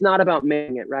it's not about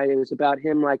making it, right? It was about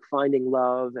him like finding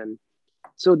love. And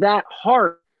so that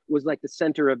heart was like the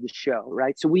center of the show,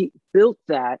 right? So we built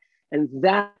that, and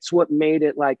that's what made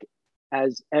it, like,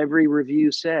 as every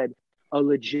review said, a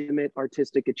legitimate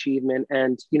artistic achievement.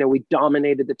 And, you know, we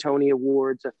dominated the Tony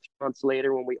Awards a few months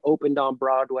later when we opened on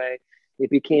Broadway. It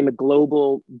became a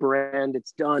global brand.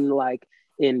 It's done like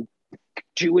in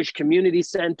Jewish community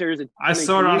centers. I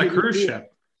saw it on a cruise ship.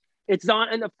 It's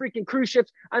on the freaking cruise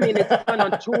ships. I mean, it's done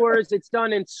on tours. It's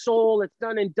done in Seoul. It's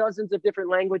done in dozens of different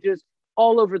languages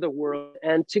all over the world.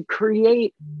 And to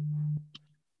create,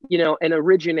 you know, and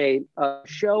originate a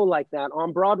show like that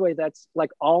on Broadway, that's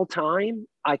like all time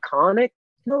iconic,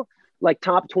 you know, like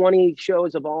top 20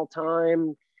 shows of all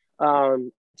time,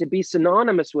 to be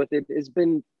synonymous with it has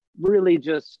been really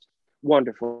just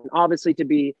wonderful. And obviously to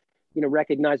be, you know,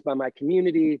 recognized by my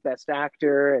community, best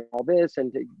actor and all this,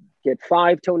 and to get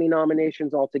 5 Tony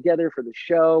nominations altogether for the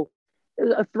show,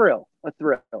 a thrill,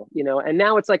 you know. And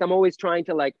now it's like, I'm always trying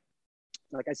to like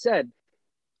I said,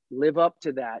 live up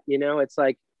to that, you know. It's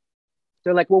like,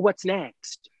 they're like, well, what's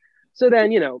next? So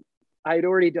then, you know, I'd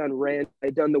already done Rent,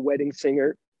 I'd done The Wedding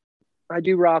Singer, I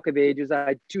do Rock of Ages,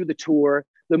 I do the tour,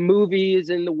 the movie is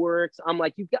in the works. I'm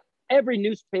like, you've got every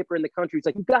newspaper in the country. It's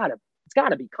like, it's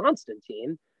gotta be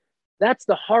Constantine. That's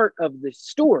the heart of the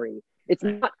story. It's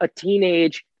not a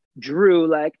teenage Drew,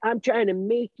 like, I'm trying to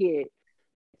make it.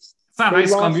 It's not High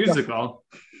School Musical.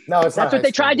 No, it's not. That's what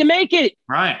they tried to make it.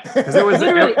 Right. Because it was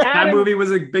that movie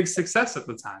was a big success at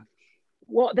the time.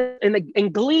 Well,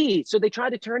 and Glee. So they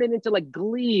tried to turn it into like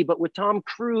Glee, but with Tom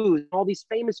Cruise, all these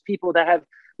famous people that have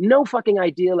no fucking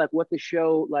idea like what the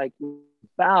show like was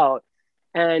about.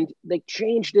 And they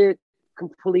changed it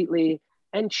completely.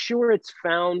 And sure, it's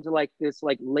found like this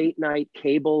like late night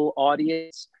cable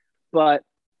audience, but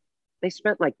they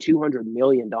spent like $200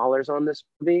 million on this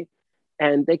movie,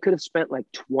 and they could have spent like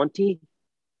 20,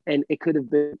 and it could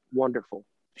have been wonderful.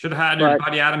 Should have had your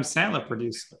buddy Adam Sandler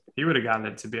produce it. He would have gotten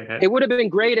it to be a hit. It would have been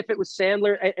great if it was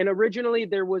Sandler. And originally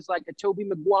there was like a Tobey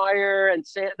Maguire and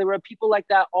there were people like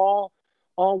that all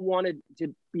wanted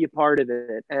to be a part of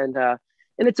it. And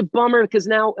it's a bummer because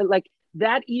now like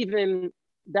that even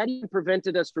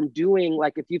prevented us from doing,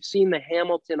 like, if you've seen the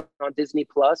Hamilton on Disney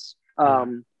Plus,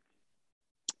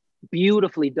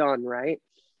 beautifully done, right?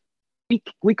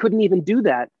 We couldn't even do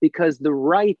that because the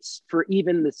rights for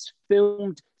even this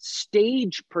filmed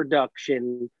stage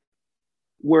production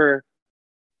were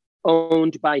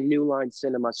owned by New Line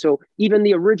Cinema. So even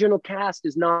the original cast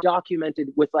is not documented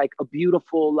with like a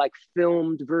beautiful, like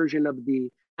filmed version of the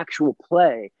actual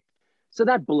play. So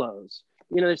that blows.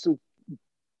 You know, there's some,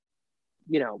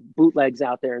 you know, bootlegs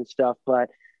out there and stuff, but,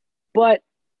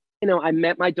 you know, I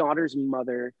met my daughter's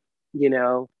mother, you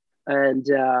know, and,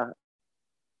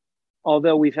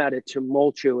 although we've had a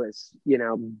tumultuous, you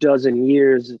know, dozen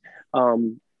years,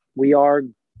 we are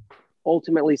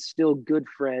ultimately still good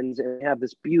friends and have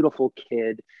this beautiful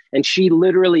kid. And she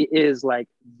literally is like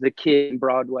the kid in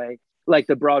Broadway, like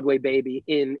the Broadway baby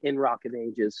in Rock of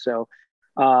Ages. So,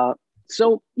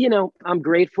 you know, I'm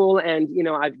grateful. And, you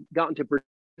know, I've gotten to produce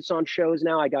on shows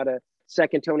now. I got a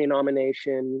second Tony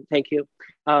nomination. Thank you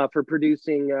for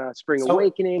producing Spring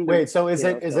Awakening. Wait, so is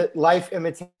it life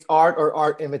imitates art or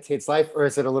art imitates life, or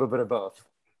is it a little bit of both?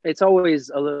 It's always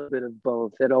a little bit of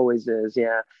both. It always is.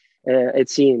 Yeah. It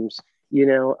seems, you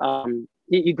know,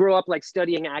 you grow up like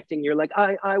studying acting. You're like,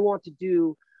 I want to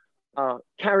do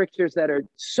characters that are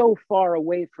so far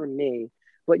away from me,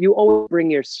 but you always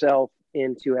bring yourself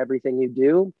into everything you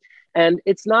do. And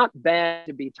it's not bad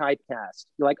to be typecast.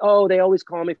 You're like, oh, they always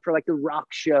call me for like the rock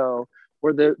show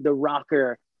or the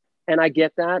rocker. And I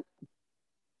get that.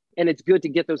 And it's good to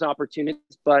get those opportunities.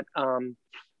 But I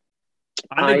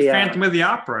think Phantom of the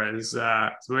Opera is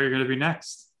where you're going to be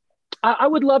next. I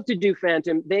would love to do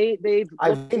Phantom.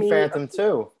 I've seen Phantom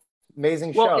too.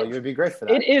 Amazing show. You'd be great for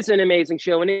that. It is an amazing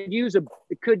show. And it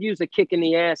could use a kick in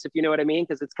the ass, if you know what I mean,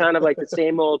 because it's kind of like the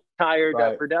same old tired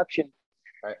production.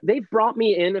 Right. They've brought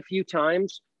me in a few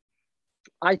times.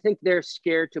 I think they're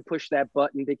scared to push that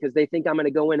button because they think I'm going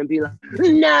to go in and be like,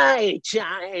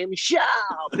 nighttime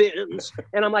shoppings.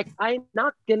 And I'm like, I'm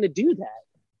not going to do that.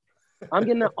 I'm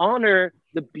going to honor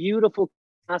the beautiful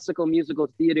classical musical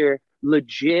theater,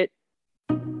 legit.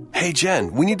 Hey,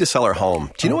 Jen, we need to sell our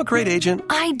home. Do you know a great agent?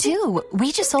 I do.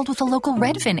 We just sold with a local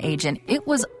Redfin agent. It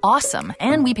was awesome.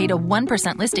 And we paid a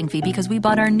 1% listing fee because we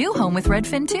bought our new home with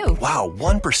Redfin, too. Wow,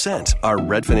 1%. Are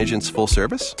Redfin agents full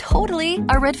service? Totally.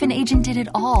 Our Redfin agent did it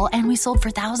all, and we sold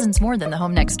for thousands more than the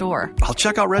home next door. I'll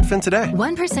check out Redfin today.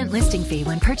 1% listing fee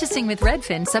when purchasing with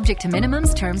Redfin, subject to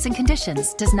minimums, terms, and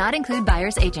conditions. Does not include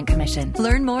buyer's agent commission.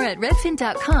 Learn more at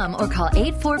redfin.com or call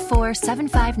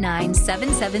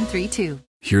 844-759-7732.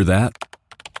 Hear that?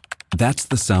 That's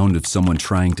the sound of someone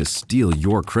trying to steal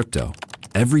your crypto.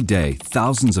 Every day,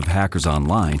 thousands of hackers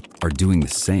online are doing the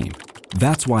same.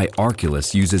 That's why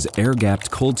Arculus uses air-gapped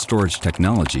cold storage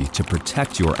technology to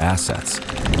protect your assets.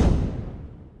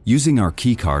 Using our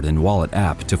keycard and wallet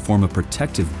app to form a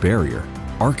protective barrier,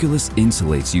 Arculus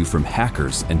insulates you from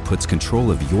hackers and puts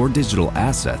control of your digital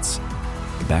assets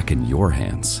back in your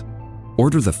hands.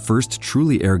 Order the first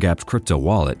truly air-gapped crypto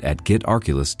wallet at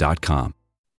getarculus.com.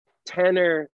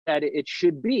 Tenor that it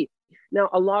should be. Now,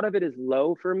 a lot of it is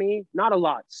low for me. Not a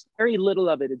lot. Very little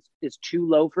of it is too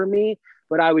low for me,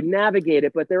 but I would navigate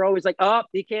it. But they're always like, oh,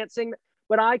 you can't sing.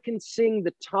 But I can sing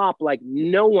the top like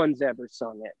no one's ever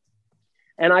sung it.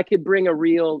 And I could bring a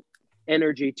real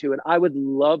energy to it. I would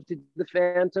love to do the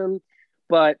Phantom,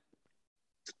 but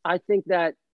I think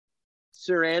that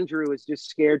Sir Andrew is just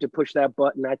scared to push that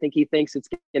button. I think he thinks it's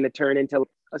going to turn into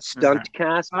a stunt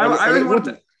cast. I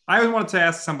always wanted to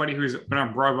ask somebody who's been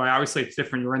on Broadway. Obviously, it's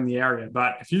different. You're in the area.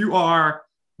 But if you are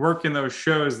working those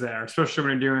shows there, especially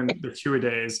when you're doing the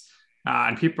two-a-days,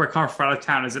 and people are coming from out of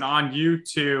town, is it on you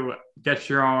to get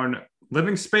your own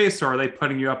living space, or are they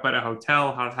putting you up at a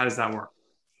hotel? How does that work?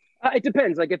 It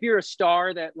depends. Like if you're a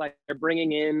star that like they're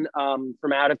bringing in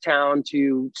from out of town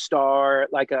to star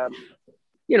like a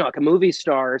movie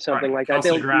star or something like that,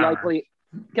 they'll likely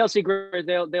Kelsey Grammer,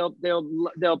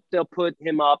 they'll put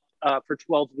him up for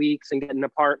 12 weeks and get an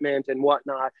apartment and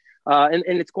whatnot. And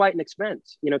it's quite an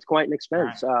expense. It's quite an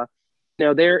expense. Right.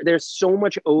 There's so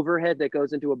much overhead that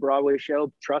goes into a Broadway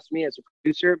show. Trust me, as a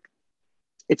producer,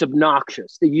 it's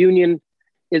obnoxious. The union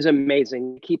is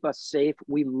amazing. Keep us safe.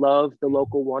 We love the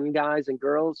Local One guys and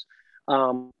girls.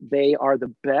 They are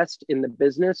the best in the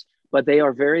business, but they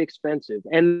are very expensive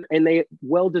and they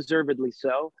well-deservedly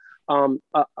so. A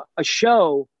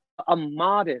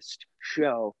modest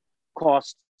show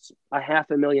costs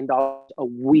 $500,000 a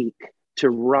week to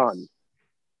run.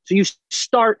 So you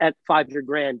start at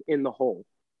 $500,000 in the hole,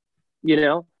 you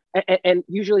know, and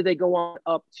usually they go on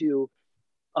up to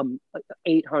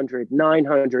 800,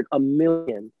 900, $1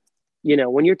 million. You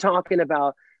know, when you're talking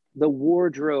about the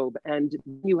wardrobe and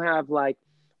you have like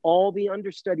all the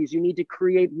understudies, you need to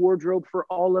create wardrobe for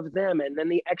all of them, and then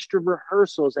the extra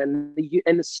rehearsals and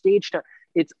the stage time.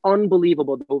 It's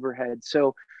unbelievable, the overhead.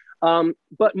 So,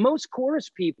 but most chorus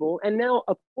people, and now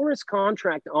a chorus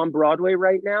contract on Broadway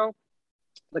right now,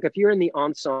 like if you're in the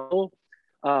ensemble,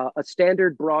 a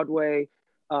standard Broadway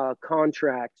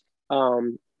contract, I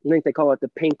think they call it the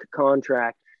pink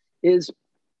contract, is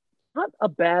not a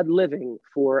bad living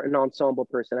for an ensemble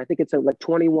person. I think it's like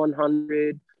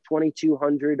 $2,100,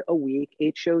 $2,200 a week,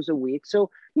 8 shows a week. So,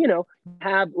 you know,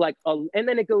 have like and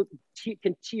then it goes,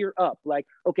 can tier up. Like,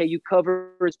 okay, you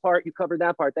cover his part, you cover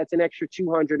that part. That's an extra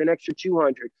 200, an extra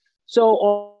 200. So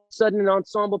all of a sudden an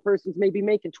ensemble person's maybe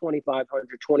making 2,500,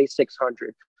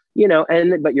 2,600, you know,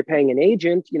 but you're paying an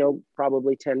agent, you know,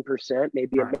 probably 10%,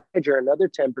 maybe a manager, another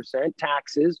 10%,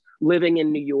 taxes, living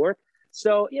in New York.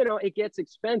 So, you know, it gets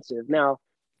expensive. Now,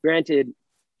 granted,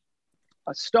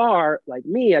 a star like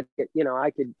me,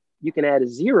 you can add a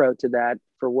 0 to that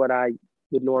for what I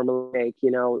would normally make,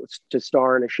 you know, to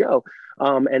star in a show.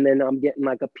 And then I'm getting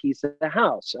like a piece of the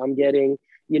house. I'm getting,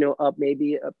 you know,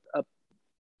 maybe a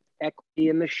equity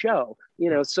in the show, you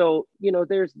know. So, you know,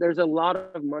 there's a lot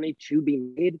of money to be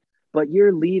made, but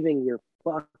you're leaving your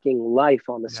fucking life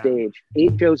on the stage,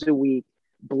 8 shows a week,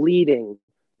 bleeding,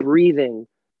 breathing,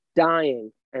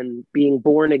 dying, and being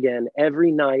born again every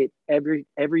night,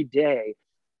 every day.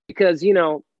 Because, you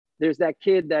know, there's that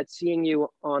kid that's seeing you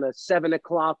on a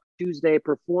 7:00 Tuesday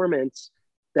performance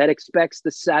that expects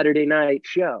the Saturday night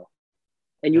show,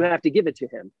 and you have to give it to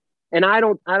him. And I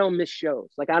don't miss shows.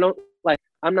 Like,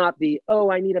 I'm not the,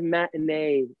 I need a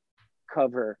matinee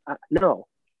cover. No,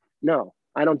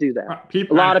 I don't do that.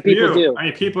 A lot of people do. I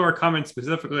mean, people are coming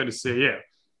specifically to see you.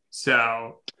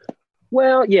 So,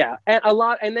 well, yeah, and a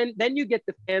lot, and then you get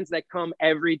the fans that come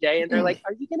every day, and they're like,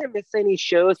 "Are you going to miss any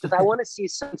shows? Because I want to see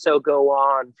so go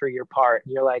on for your part."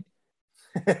 And you're like,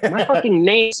 "My fucking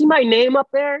name? See my name up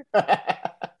there?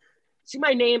 See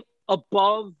my name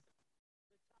above?"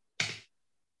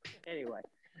 Anyway,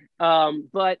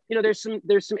 but you know, there's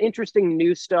some interesting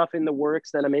new stuff in the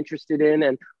works that I'm interested in,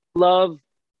 and love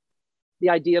the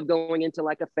idea of going into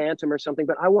like a Phantom or something.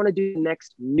 But I want to do the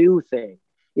next new thing.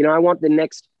 You know, I want the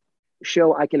next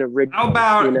show I can originate. How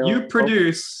about you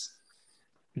produce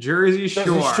Jersey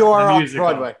Shore off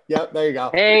Broadway? Yep, there you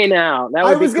go. Hey, now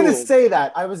I was going to say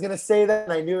that.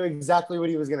 And I knew exactly what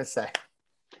he was going to say.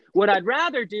 What I'd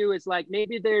rather do is like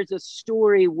maybe there's a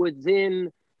story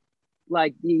within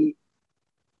like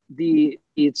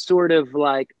it's sort of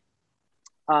like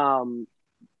you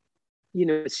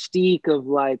know, mystique of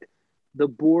like the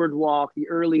boardwalk, the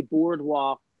early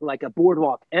boardwalk, like a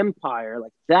boardwalk empire,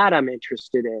 like that I'm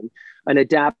interested in, an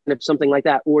adaptation of something like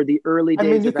that, or the early days. I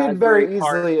mean, you could very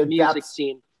easily adapt music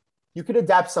scene. You could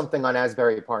adapt something on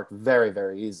Asbury Park very,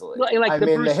 very easily. Like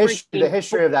the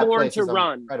history of that place is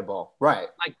incredible, right?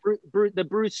 Like the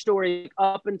Bruce story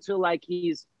up until like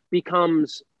he's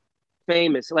becomes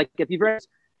famous. Like if you've read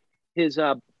his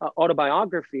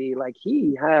autobiography, like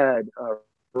he had a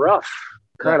rough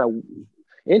kind of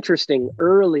interesting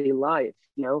early life,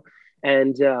 you know.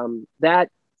 And that,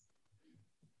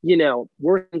 you know,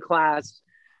 working class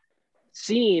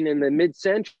scene in the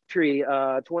mid-century,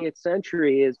 20th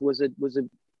century was a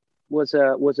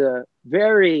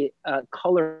very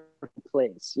colorful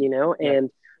place, you know.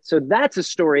 And so that's a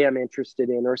story I'm interested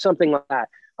in, or something like that,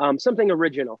 something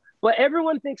original. But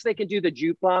everyone thinks they can do the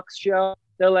jukebox show.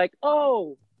 They're like,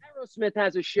 oh, Aerosmith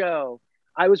has a show.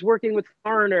 I was working with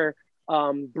Foreigner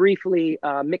briefly,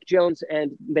 Mick Jones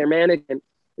and their management.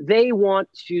 They want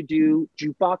to do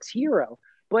Jukebox Hero,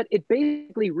 but it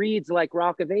basically reads like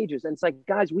Rock of Ages. And it's like,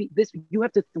 guys, you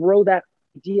have to throw that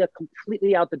idea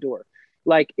completely out the door.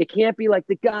 Like, it can't be like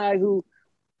the guy who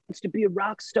wants to be a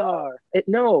rock star.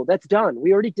 No, that's done.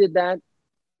 We already did that.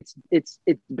 It's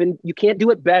been, you can't do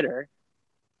it better.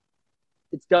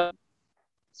 It's done.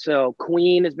 So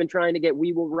Queen has been trying to get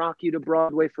We Will Rock You to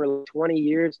Broadway for like 20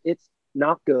 years. It's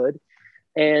not good.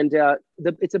 And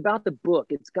it's about the book.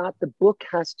 The book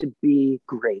has to be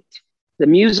great. The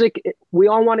music, we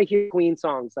all want to hear Queen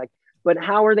songs, like, but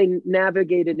how are they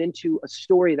navigated into a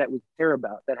story that we care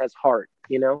about, that has heart,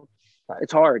 you know?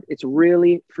 It's hard. It's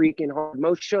really freaking hard.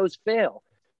 Most shows fail.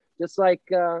 Just like,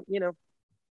 you know,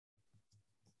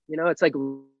 it's like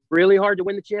really hard to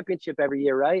win the championship every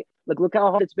year, right? Look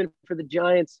how hard it's been for the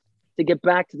Giants to get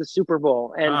back to the Super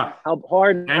Bowl, and how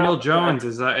hard Daniel Jones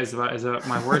is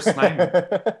my worst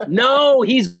nightmare. No,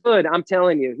 he's good. I'm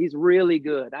telling you, he's really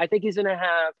good. I think he's going to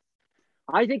have,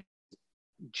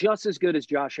 just as good as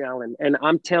Josh Allen. And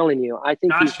I'm telling you, I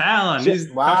think Josh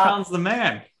Allen's the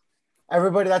man.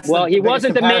 Everybody, he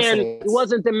wasn't the man. He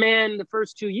wasn't the man the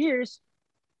first 2 years.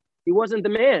 He wasn't the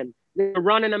man. They were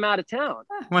running him out of town.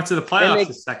 Went to the playoffs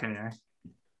the second year.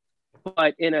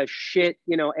 But in a shit,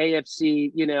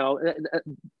 AFC,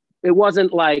 it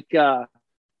wasn't like,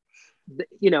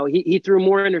 he threw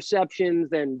more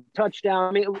interceptions than touchdowns.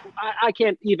 I mean, I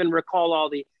can't even recall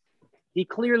he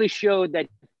clearly showed that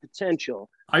potential.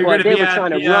 Are you going to be you're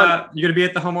going to be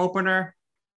at the home opener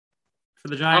for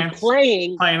the Giants? I'm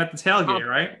playing at the tailgate,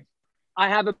 right? I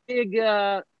have a big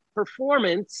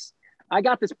performance. I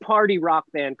got this party rock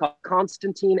band called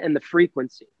Constantine and the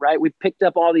Frequency, right? We picked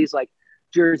up all these like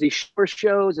Jersey Shore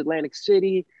shows, Atlantic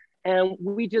City, and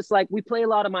we just we play a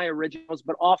lot of my originals,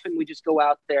 but often we just go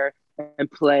out there and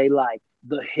play like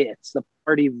the hits, the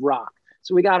party rock.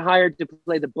 So we got hired to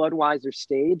play the Budweiser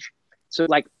stage. So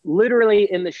like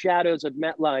literally in the shadows of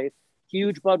MetLife,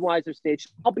 huge Budweiser stage.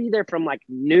 I'll be there from like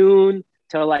noon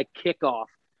to like kickoff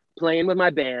playing with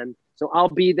my band. So I'll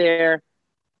be there.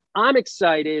 I'm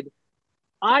excited.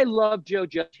 I love Joe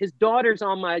Judge. His daughter's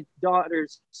on my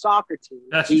daughter's soccer team.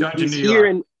 That's Judge in New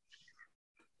York.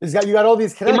 You got all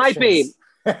these connections. It might be.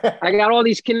 I got all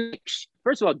these connections.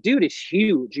 First of all, dude is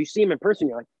huge. You see him in person,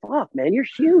 you're like, fuck, man, you're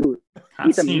huge.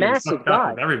 He's a massive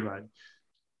guy. Everybody.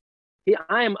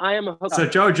 I am a hookup. So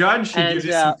Joe Judge, he gives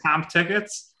you some comp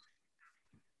tickets?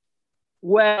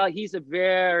 Well, he's a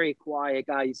very quiet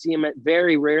guy. You see him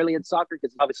very rarely at soccer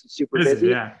because he's obviously super busy.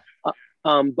 Yeah.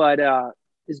 But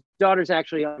his daughter's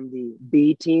actually on the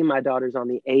B team. My daughter's on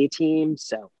the A team.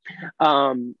 So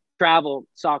travel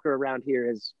soccer around here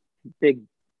is big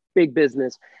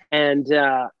business. And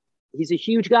he's a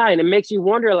huge guy. And it makes you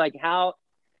wonder like how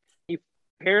he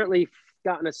apparently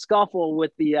got in a scuffle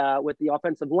with the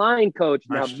offensive line coach.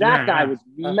 Now that guy was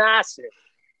massive.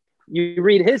 You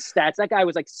read his stats. That guy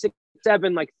was like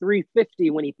 6'7", like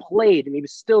 350 when he played, and he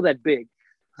was still that big.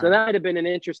 So that would have been an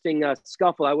interesting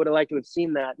scuffle. I would have liked to have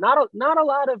seen that. Not a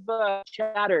lot of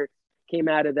chatter came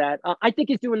out of that. I think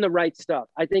he's doing the right stuff.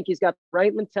 I think he's got the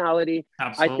right mentality.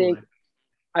 Absolutely.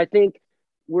 I think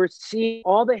we're seeing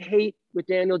all the hate with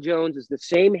Daniel Jones is the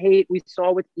same hate we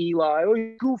saw with Eli. Oh,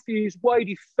 he's goofy, he's white,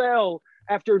 he fell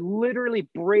after literally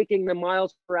breaking the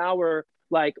miles per hour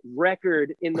like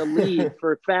record in the league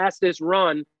for fastest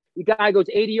run. The guy goes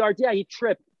 80 yards. Yeah, he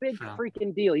tripped. Big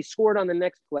freaking deal. He scored on the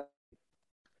next play.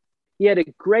 He had a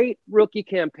great rookie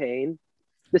campaign.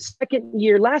 The second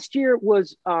year, last year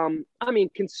was,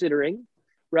 considering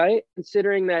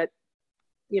that,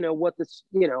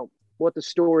 what the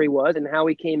story was and how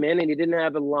he came in and he didn't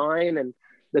have a line and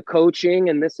the coaching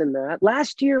and this and that.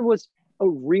 Last year was a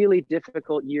really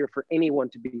difficult year for anyone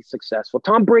to be successful.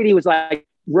 Tom Brady was like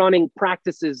running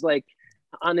practices like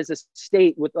on his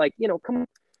estate with like,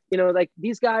 like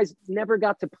these guys never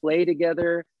got to play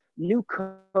together. New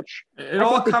coach. It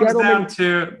all comes down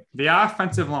to the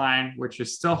offensive line, which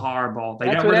is still horrible.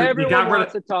 That's what everyone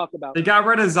wants to talk about. They got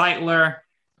rid of Zeitler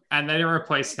and they didn't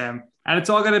replace him. And it's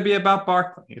all going to be about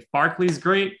Barkley. If Barkley's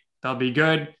great, they'll be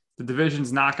good. The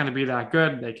division's not going to be that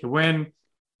good. They can win.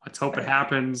 Let's hope it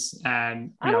happens.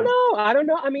 And I don't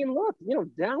know. I mean, look,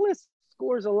 Dallas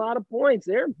scores a lot of points.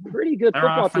 They're a pretty good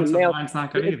football team. Their offensive line's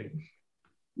not good either.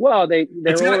 Well, I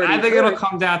think it'll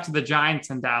come down to the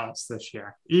Giants and Dallas this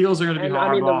year. Eagles are going to be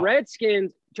horrible. I mean, the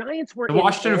Redskins, Giants were the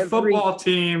Washington football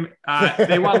team.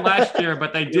 They won last year,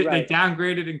 but they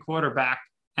downgraded in quarterback,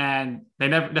 and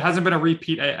there hasn't been a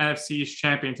repeat NFC East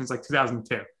champion since like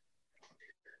 2002.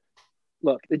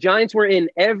 Look, the Giants were in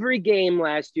every game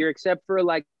last year except for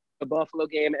like the Buffalo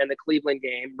game and the Cleveland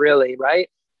game. Really, right?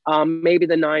 Maybe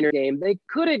the Niner game. They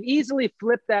could have easily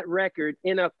flipped that record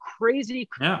in a crazy,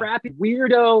 crappy,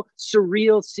 weirdo,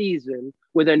 surreal season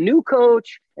with a new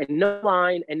coach and no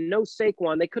line and no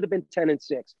Saquon. They could have been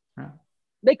 10-6. Yeah.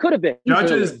 They could have been. Judge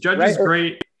is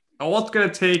great. All it's going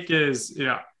to take is,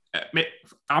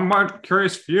 I'm more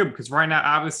curious for you because right now,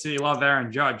 obviously, you love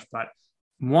Aaron Judge, but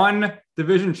one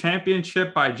division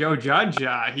championship by Joe Judge,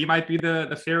 he might be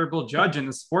the favorable judge in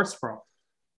the sports world.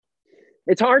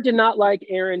 It's hard to not like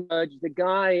Aaron Judge. The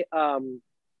guy,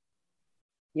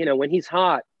 when he's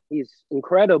hot, he's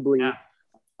incredibly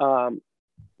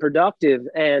productive.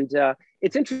 And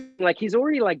it's interesting, like he's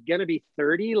already like going to be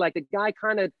 30. Like the guy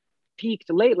kind of peaked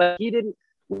late. Like we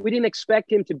didn't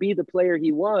expect him to be the player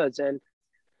he was. And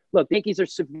look, Yankees are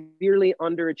severely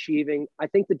underachieving. I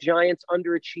think the Giants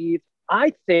underachieved.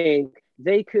 I think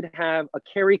they could have a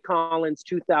Kerry Collins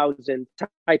 2000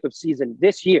 type of season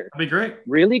this year. That'd be great.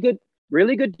 Really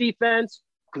good defense,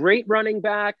 great running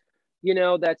back,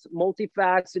 that's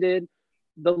multifaceted.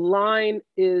 The line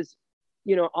is,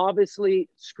 obviously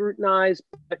scrutinized,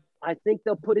 but I think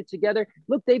they'll put it together.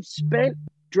 Look, they've spent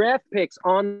draft picks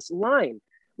on this line.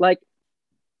 Like,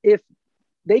 if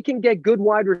they can get good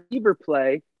wide receiver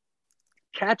play,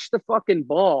 catch the fucking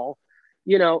ball,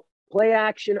 play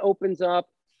action opens up.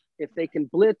 If they can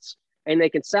blitz and they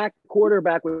can sack the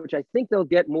quarterback, which I think they'll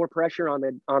get more pressure on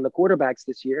the quarterbacks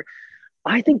this year,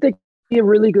 I think they be a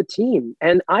really good team.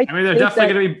 And I mean, they're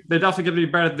definitely going to be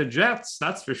better than the Jets.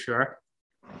 That's for sure.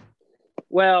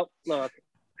 Well, look,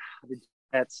 the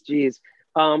Jets, geez.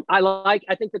 I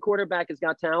think the quarterback has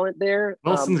got talent there.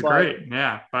 Wilson's great.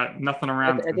 Yeah. But nothing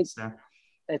around. I think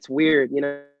it's weird.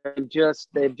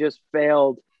 They've just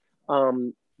failed.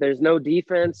 There's no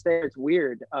defense there. It's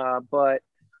weird. But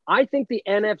I think the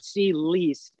NFC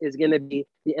least is going to be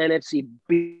the NFC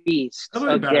beast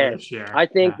again. I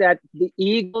think that the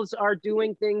Eagles are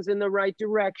doing things in the right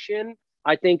direction.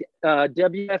 I think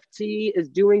WFT is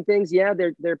doing things. Yeah,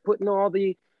 they're putting all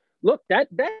the look that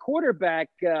quarterback,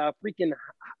 freaking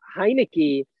Heineke.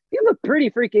 He looked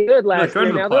pretty freaking good last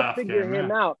year. Now they'll figure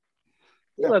him out.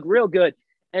 He looked real good.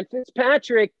 And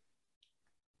Fitzpatrick,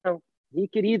 he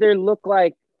could either look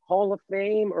like Hall of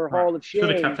Fame or Hall of Shame. Should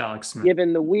have kept Alex Smith.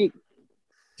 Given the week.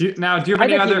 Do you have any other? I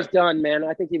think he was done, man.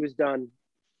 I think he was done.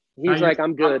 He's like,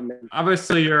 I'm good, man.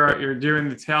 Obviously, you're doing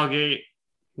the tailgate.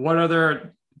 What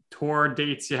other tour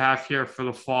dates you have here for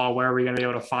the fall? Where are we going to be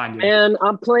able to find you? And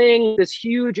I'm playing this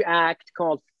huge act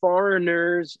called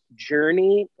Foreigner's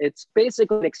Journey. It's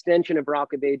basically an extension of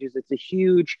Rock of Ages. It's a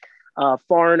huge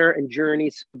Foreigner and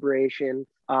Journey celebration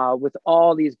with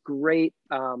all these great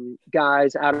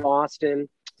guys out of Austin.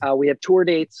 We have tour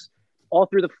dates all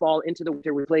through the fall into the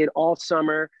winter. We played all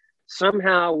summer.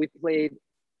 Somehow we played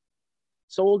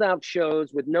sold out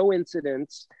shows with no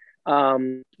incidents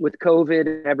with COVID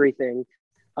and everything.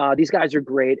 These guys are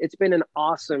great. It's been an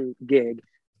awesome gig.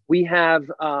 We're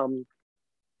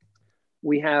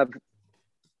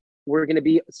going to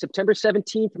be September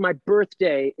 17th, my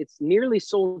birthday. It's nearly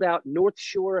sold out. North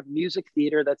Shore of Music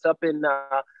Theater. That's up in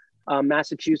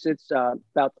Massachusetts,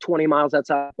 about 20 miles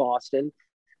outside Boston.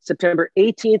 September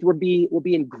 18th, we'll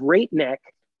be in Great Neck,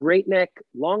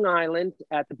 Long Island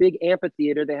at the big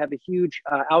amphitheater. They have a huge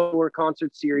outdoor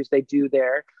concert series they do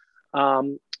there.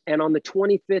 And on the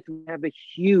 25th, we have a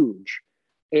huge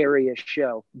area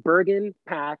show. Bergen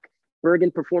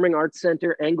Performing Arts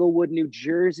Center, Englewood, New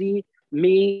Jersey.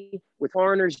 Me with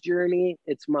Foreigner's Journey.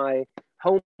 It's my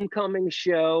homecoming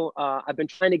show. I've been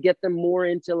trying to get them more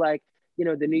into the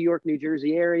New York, New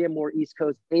Jersey area, more East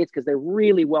Coast dates, because they're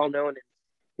really well known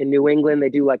in New England. They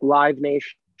do Live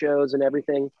Nation shows and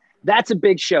everything. That's a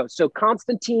big show. So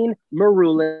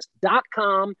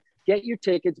ConstantineMaroulis.com. Get your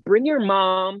tickets. Bring your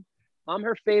mom. I'm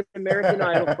her favorite American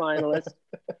Idol finalist.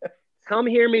 Come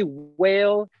hear me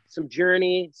wail some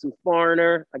Journey, some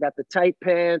Foreigner. I got the tight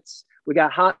pants. We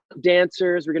got hot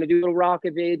dancers. We're going to do a little Rock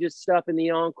of Ages stuff in the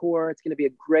encore. It's going to be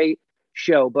a great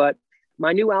show. But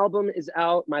my new album is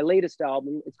out, my latest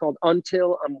album. It's called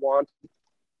Until I'm Wanted.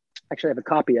 Actually, I have a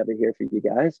copy of it here for you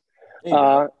guys.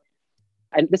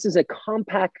 And this is a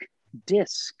compact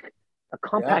disc.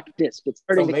 Disc. It's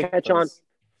starting to catch on.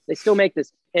 They still make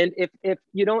this. And if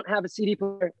you don't have a CD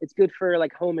player, it's good for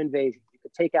home invasion. You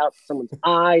could take out someone's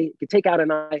eye. You could take out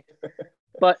an eye.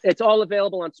 But it's all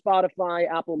available on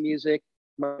Spotify, Apple Music,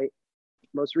 my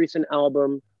most recent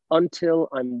album, Until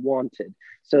I'm Wanted.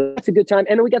 So that's a good time.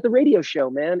 And we got the radio show,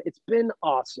 man. It's been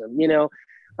awesome. 90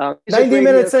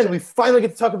 minutes in, we finally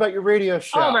get to talk about your radio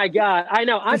show. Oh my God. I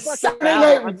know. Saturday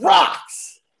Night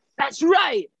rocks. That's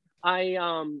right. I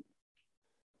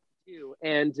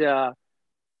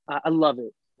love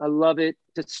it. I love it.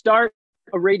 To start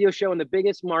a radio show in the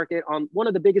biggest market on one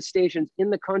of the biggest stations in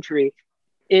the country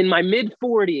in my mid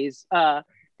 40s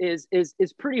is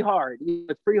pretty hard.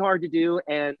 It's pretty hard to do,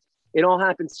 and it all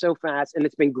happens so fast, and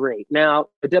it's been great. Now,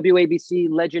 the WABC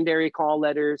legendary call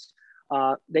letters,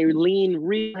 they lean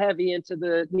real heavy into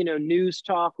the news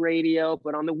talk radio,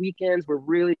 but on the weekends we're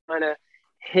really trying to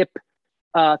hip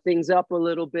things up a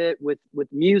little bit with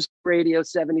music radio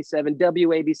 77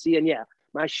 WABC, and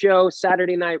my show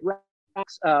Saturday Night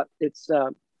Rocks. It's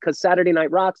because Saturday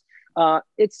Night Rocks.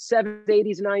 It's 70s,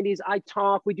 80s, 90s. I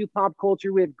talk. We do pop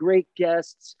culture. We have great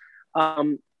guests.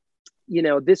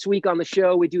 This week on the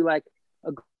show, we do a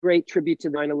great tribute to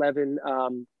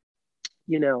 9/11.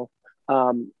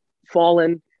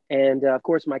 Fallen, and of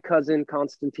course my cousin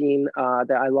Constantine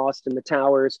that I lost in the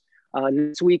towers.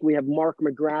 Next week, we have Mark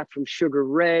McGrath from Sugar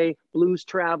Ray, Blues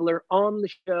Traveler on the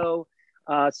show.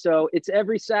 So it's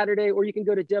every Saturday, or you can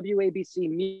go to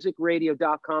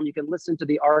WABCmusicradio.com. You can listen to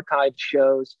the archived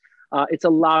shows. It's a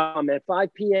lot at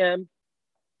 5 p.m.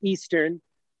 Eastern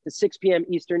to 6 p.m.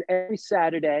 Eastern every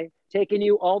Saturday, taking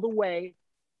you all the way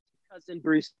to Cousin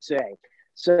Bruce Say.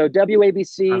 So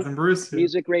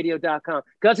WABCmusicradio.com.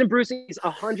 Cousin Bruce is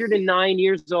 109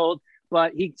 years old,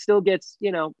 but he still gets,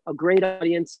 a great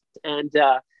audience. And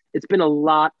it's been a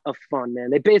lot of fun, man.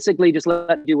 They basically just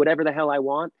let me do whatever the hell I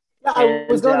want. Yeah, I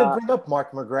was going to bring up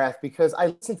Mark McGrath because I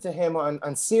listened to him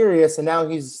on Sirius, and now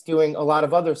he's doing a lot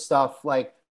of other stuff.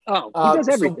 Like, he does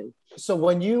everything. So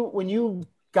when you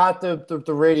got the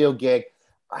radio gig,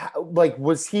 like,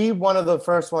 was he one of the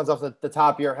first ones off the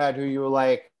top of your head who you were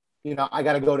like, I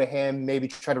got to go to him, maybe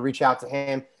try to reach out to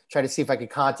him, try to see if I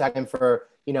could contact him for,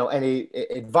 any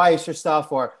advice or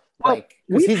stuff, or like,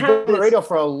 because he's been on the radio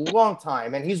for a long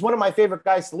time, and he's one of my favorite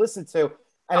guys to listen to.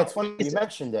 And it's funny you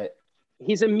mentioned it.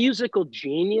 He's a musical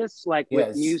genius, like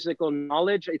with musical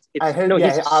knowledge. I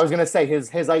was going to say his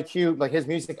IQ, like his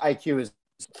music IQ is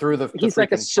through the he's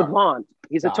like a savant.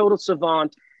 He's a total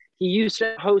savant. He used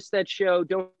to host that show,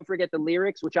 Don't Forget the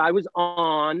Lyrics, which I was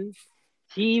on.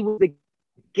 He was the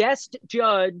guest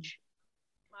judge,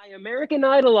 my American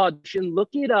Idol audition. Look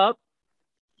it up.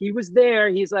 He was there.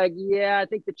 He's like, yeah, I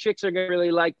think the chicks are going to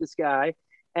really like this guy.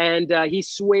 And he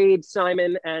swayed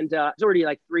Simon, and it's already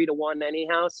like 3-1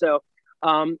 anyhow. So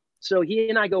he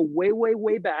and I go way, way,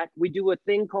 way back. We do a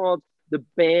thing called the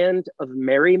Band of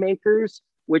Merrymakers,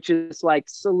 which is like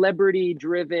celebrity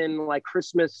driven, like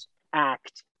Christmas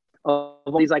act of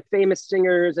all these like famous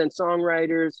singers and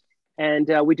songwriters. And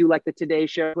we do like the Today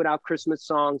Show, put out Christmas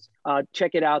songs.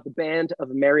 Check it out, the Band of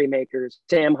Merrymakers.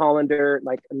 Sam Hollander,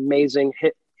 like amazing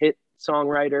hit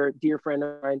songwriter, dear friend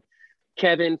of mine.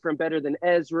 Kevin from Better Than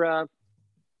Ezra.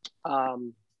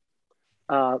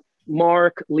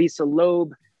 Mark, Lisa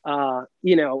Loeb,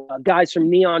 guys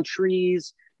from Neon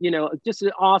Trees, just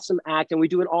an awesome act. And we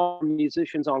do it all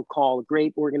musicians on call, a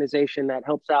great organization that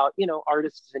helps out,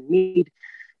 artists in need.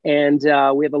 And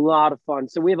we have a lot of fun.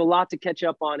 So we have a lot to catch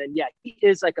up on. And yeah, he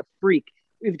is like a freak.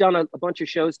 We've done a bunch of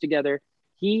shows together.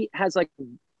 He has like,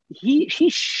 he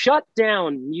shut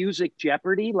down Music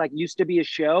Jeopardy, like used to be a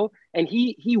show. And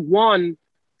he won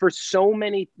for so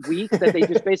many weeks that they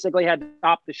just basically had to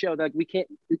stop the show. Like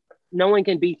no one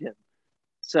can beat him.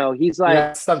 So he's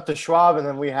like, Stump the Schwab, and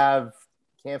then we have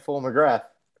Can't Fool McGrath.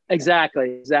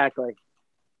 Exactly.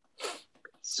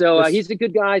 So he's a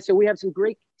good guy. So we have some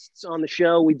great guests on the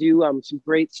show. We do some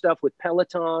great stuff with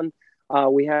Peloton.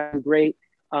 We have great,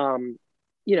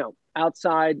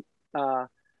 outside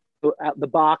the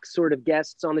box sort of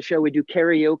guests on the show. We do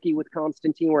karaoke with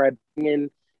Constantine, where I bring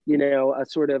in, a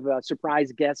sort of a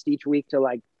surprise guest each week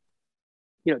to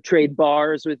trade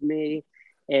bars with me.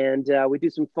 And we do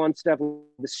some fun stuff with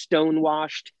the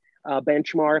Stonewashed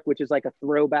benchmark, which is like a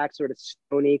throwback sort of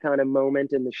stony kind of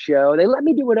moment in the show. They let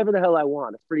me do whatever the hell I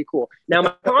want. It's pretty cool. Now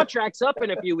my contract's up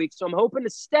in a few weeks, so I'm hoping to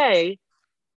stay.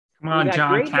 Come on,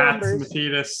 John Katz,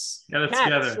 Matidis, get it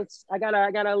together. I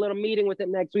got a little meeting with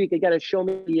him next week. They got to show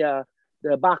me the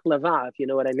baklava, if you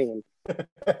know what I mean.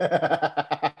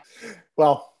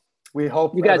 Well, we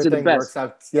hope you guys everything are the best. Works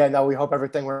out. Yeah, no, we hope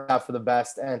everything works out for the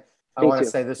best. And I want to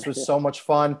say this was so much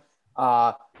fun.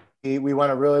 We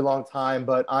went a really long time,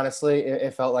 but honestly,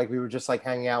 it felt like we were just like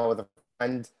hanging out with a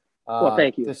friend. Well,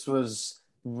 thank you. This was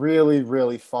really,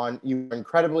 really fun. You were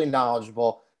incredibly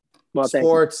knowledgeable. Well,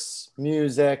 sports,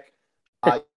 music,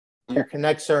 your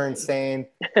connects are insane.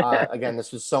 Again,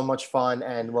 this was so much fun.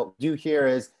 And what we do here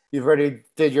is you've already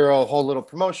did your whole little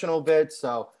promotional bit.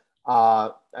 So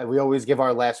we always give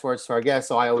our last words to our guests.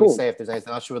 So I always say if there's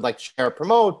anything else you would like to share or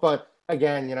promote. But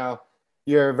again,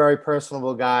 you're a very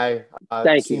personable guy.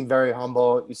 You seem very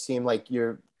humble. You seem like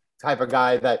you're the type of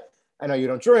guy that I know you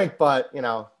don't drink, but,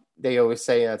 they always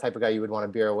say the type of guy you would want a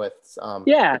beer with.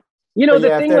 Yeah.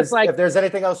 The thing was like, if there's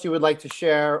anything else you would like to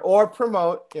share or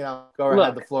promote, go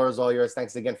ahead. The floor is all yours.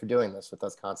 Thanks again for doing this with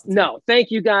us, Constantine. No, thank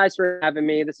you guys for having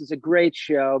me. This is a great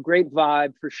show, great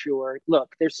vibe for sure.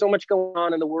 Look, there's so much going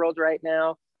on in the world right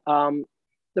now.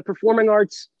 The performing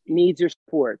arts needs your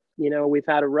support. We've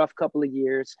had a rough couple of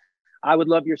years. I would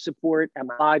love your support at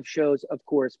my live shows, of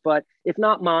course, but if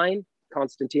not mine,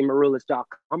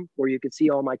 ConstantineMaroulis.com, where you can see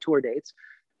all my tour dates.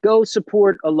 Go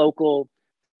support a local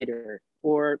theater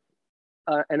or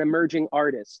an emerging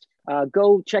artist.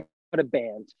 Go check out a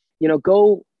band.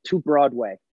 Go to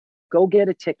Broadway. Go get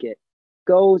a ticket.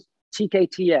 Go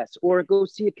TKTS or go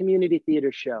see a community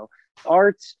theater show.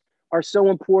 Arts are so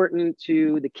important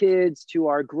to the kids, to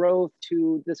our growth,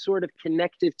 to the sort of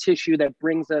connective tissue that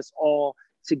brings us all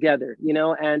together, you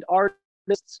know. And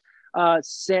artists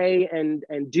say and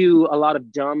do a lot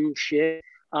of dumb shit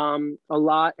a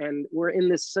lot, and we're in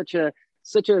this such a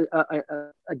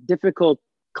difficult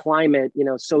climate, you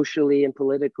know, socially and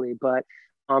politically. But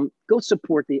go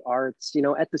support the arts, you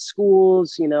know, at the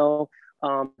schools, you know,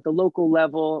 the local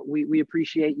level. We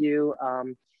appreciate you.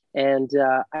 And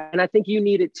I think you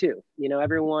need it too. You know,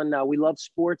 everyone, we love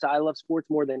sports. I love sports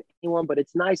more than anyone, but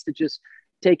it's nice to just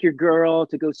take your girl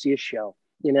to go see a show,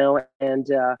 you know, and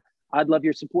I'd love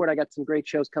your support. I got some great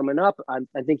shows coming up.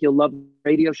 I think you'll love the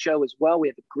radio show as well. We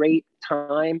have a great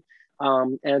time.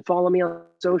 And follow me on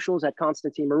socials at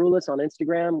Constantine Maroulis on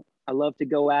Instagram. I love to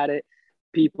go at it.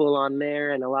 People on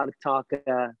there and a lot of talk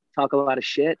a lot of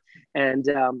shit. And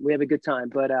we have a good time.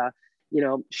 But, you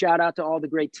know, shout out to all the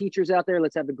great teachers out there.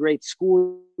 Let's have a great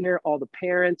school year. All the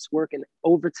parents working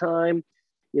overtime,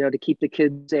 you know, to keep the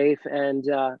kids safe. And,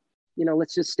 you know,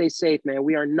 let's just stay safe, man.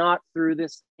 We are not through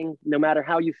this thing. No matter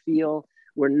how you feel,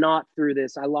 we're not through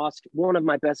this. I lost one of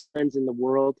my best friends in the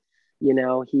world. You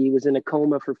know, he was in a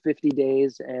coma for 50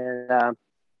 days and,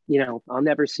 you know, I'll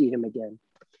never see him again.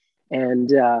 And,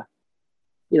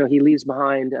 you know, he leaves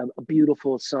behind a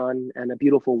beautiful son and a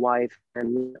beautiful wife.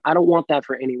 And I don't want that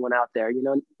for anyone out there, you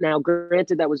know. Now,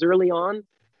 granted, that was early on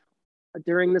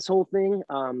during this whole thing,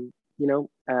 you know,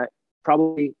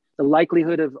 probably the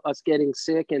likelihood of us getting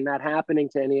sick and that happening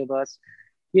to any of us,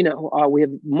 you know, we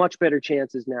have much better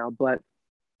chances now. But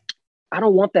I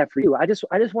don't want that for you. I just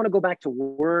want to go back to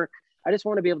work. I just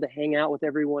want to be able to hang out with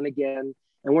everyone again.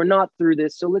 And we're not through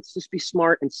this. So let's just be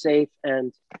smart and safe,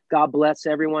 and God bless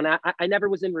everyone. I never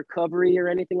was in recovery or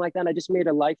anything like that. I just made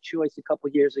a life choice a couple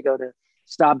of years ago to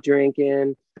stop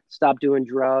drinking, stop doing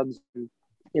drugs. And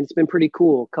it's been pretty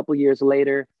cool. A couple of years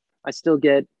later, I still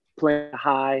get plenty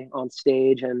high on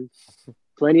stage and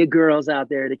plenty of girls out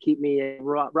there to keep me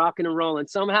rocking and rolling.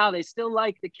 Somehow they still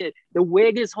like the kid. The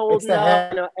wig is holding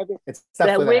up. You know,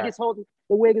 the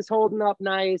wig is holding up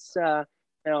nice. You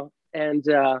know, and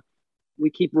we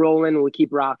keep rolling and we keep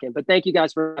rocking. But thank you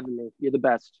guys for having me. You're the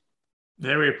best.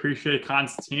 Yeah, we appreciate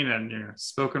Constantine, and you're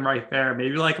spoken right there.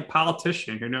 Maybe like a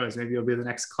politician. Who knows? Maybe you'll be the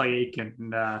next Clay Aiken.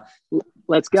 And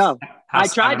let's go. I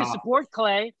tried to support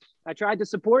Clay. I tried to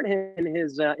support him in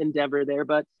his endeavor there,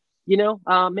 but you know,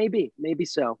 maybe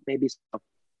so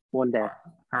one day.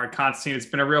 All right, Constantine, it's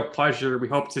been a real pleasure. We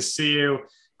hope to see you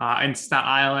in Staten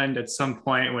Island at some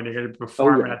point when you're going to be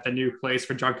performing at the new place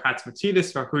for Drug Cats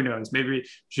Matitas, or who knows, maybe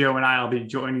Joe and I will be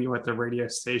joining you at the radio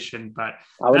station. But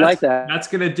I would like that. That's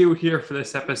going to do here for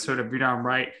this episode of You're Darn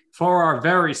Right. For our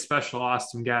very special,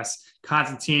 awesome guest,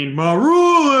 Constantine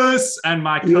Maroulis, and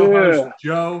my co-host,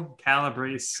 Joe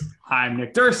Calabrese. I'm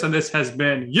Nick Durst, and this has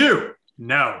been You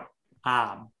Know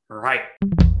I'm Right.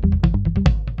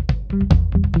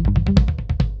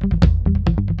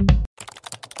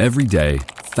 Every day,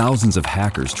 thousands of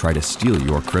hackers try to steal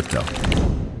your crypto.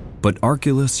 But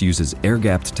Arculus uses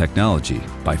air-gapped technology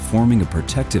by forming a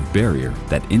protective barrier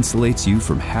that insulates you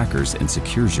from hackers and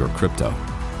secures your crypto.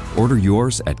 Order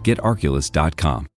yours at getarculus.com.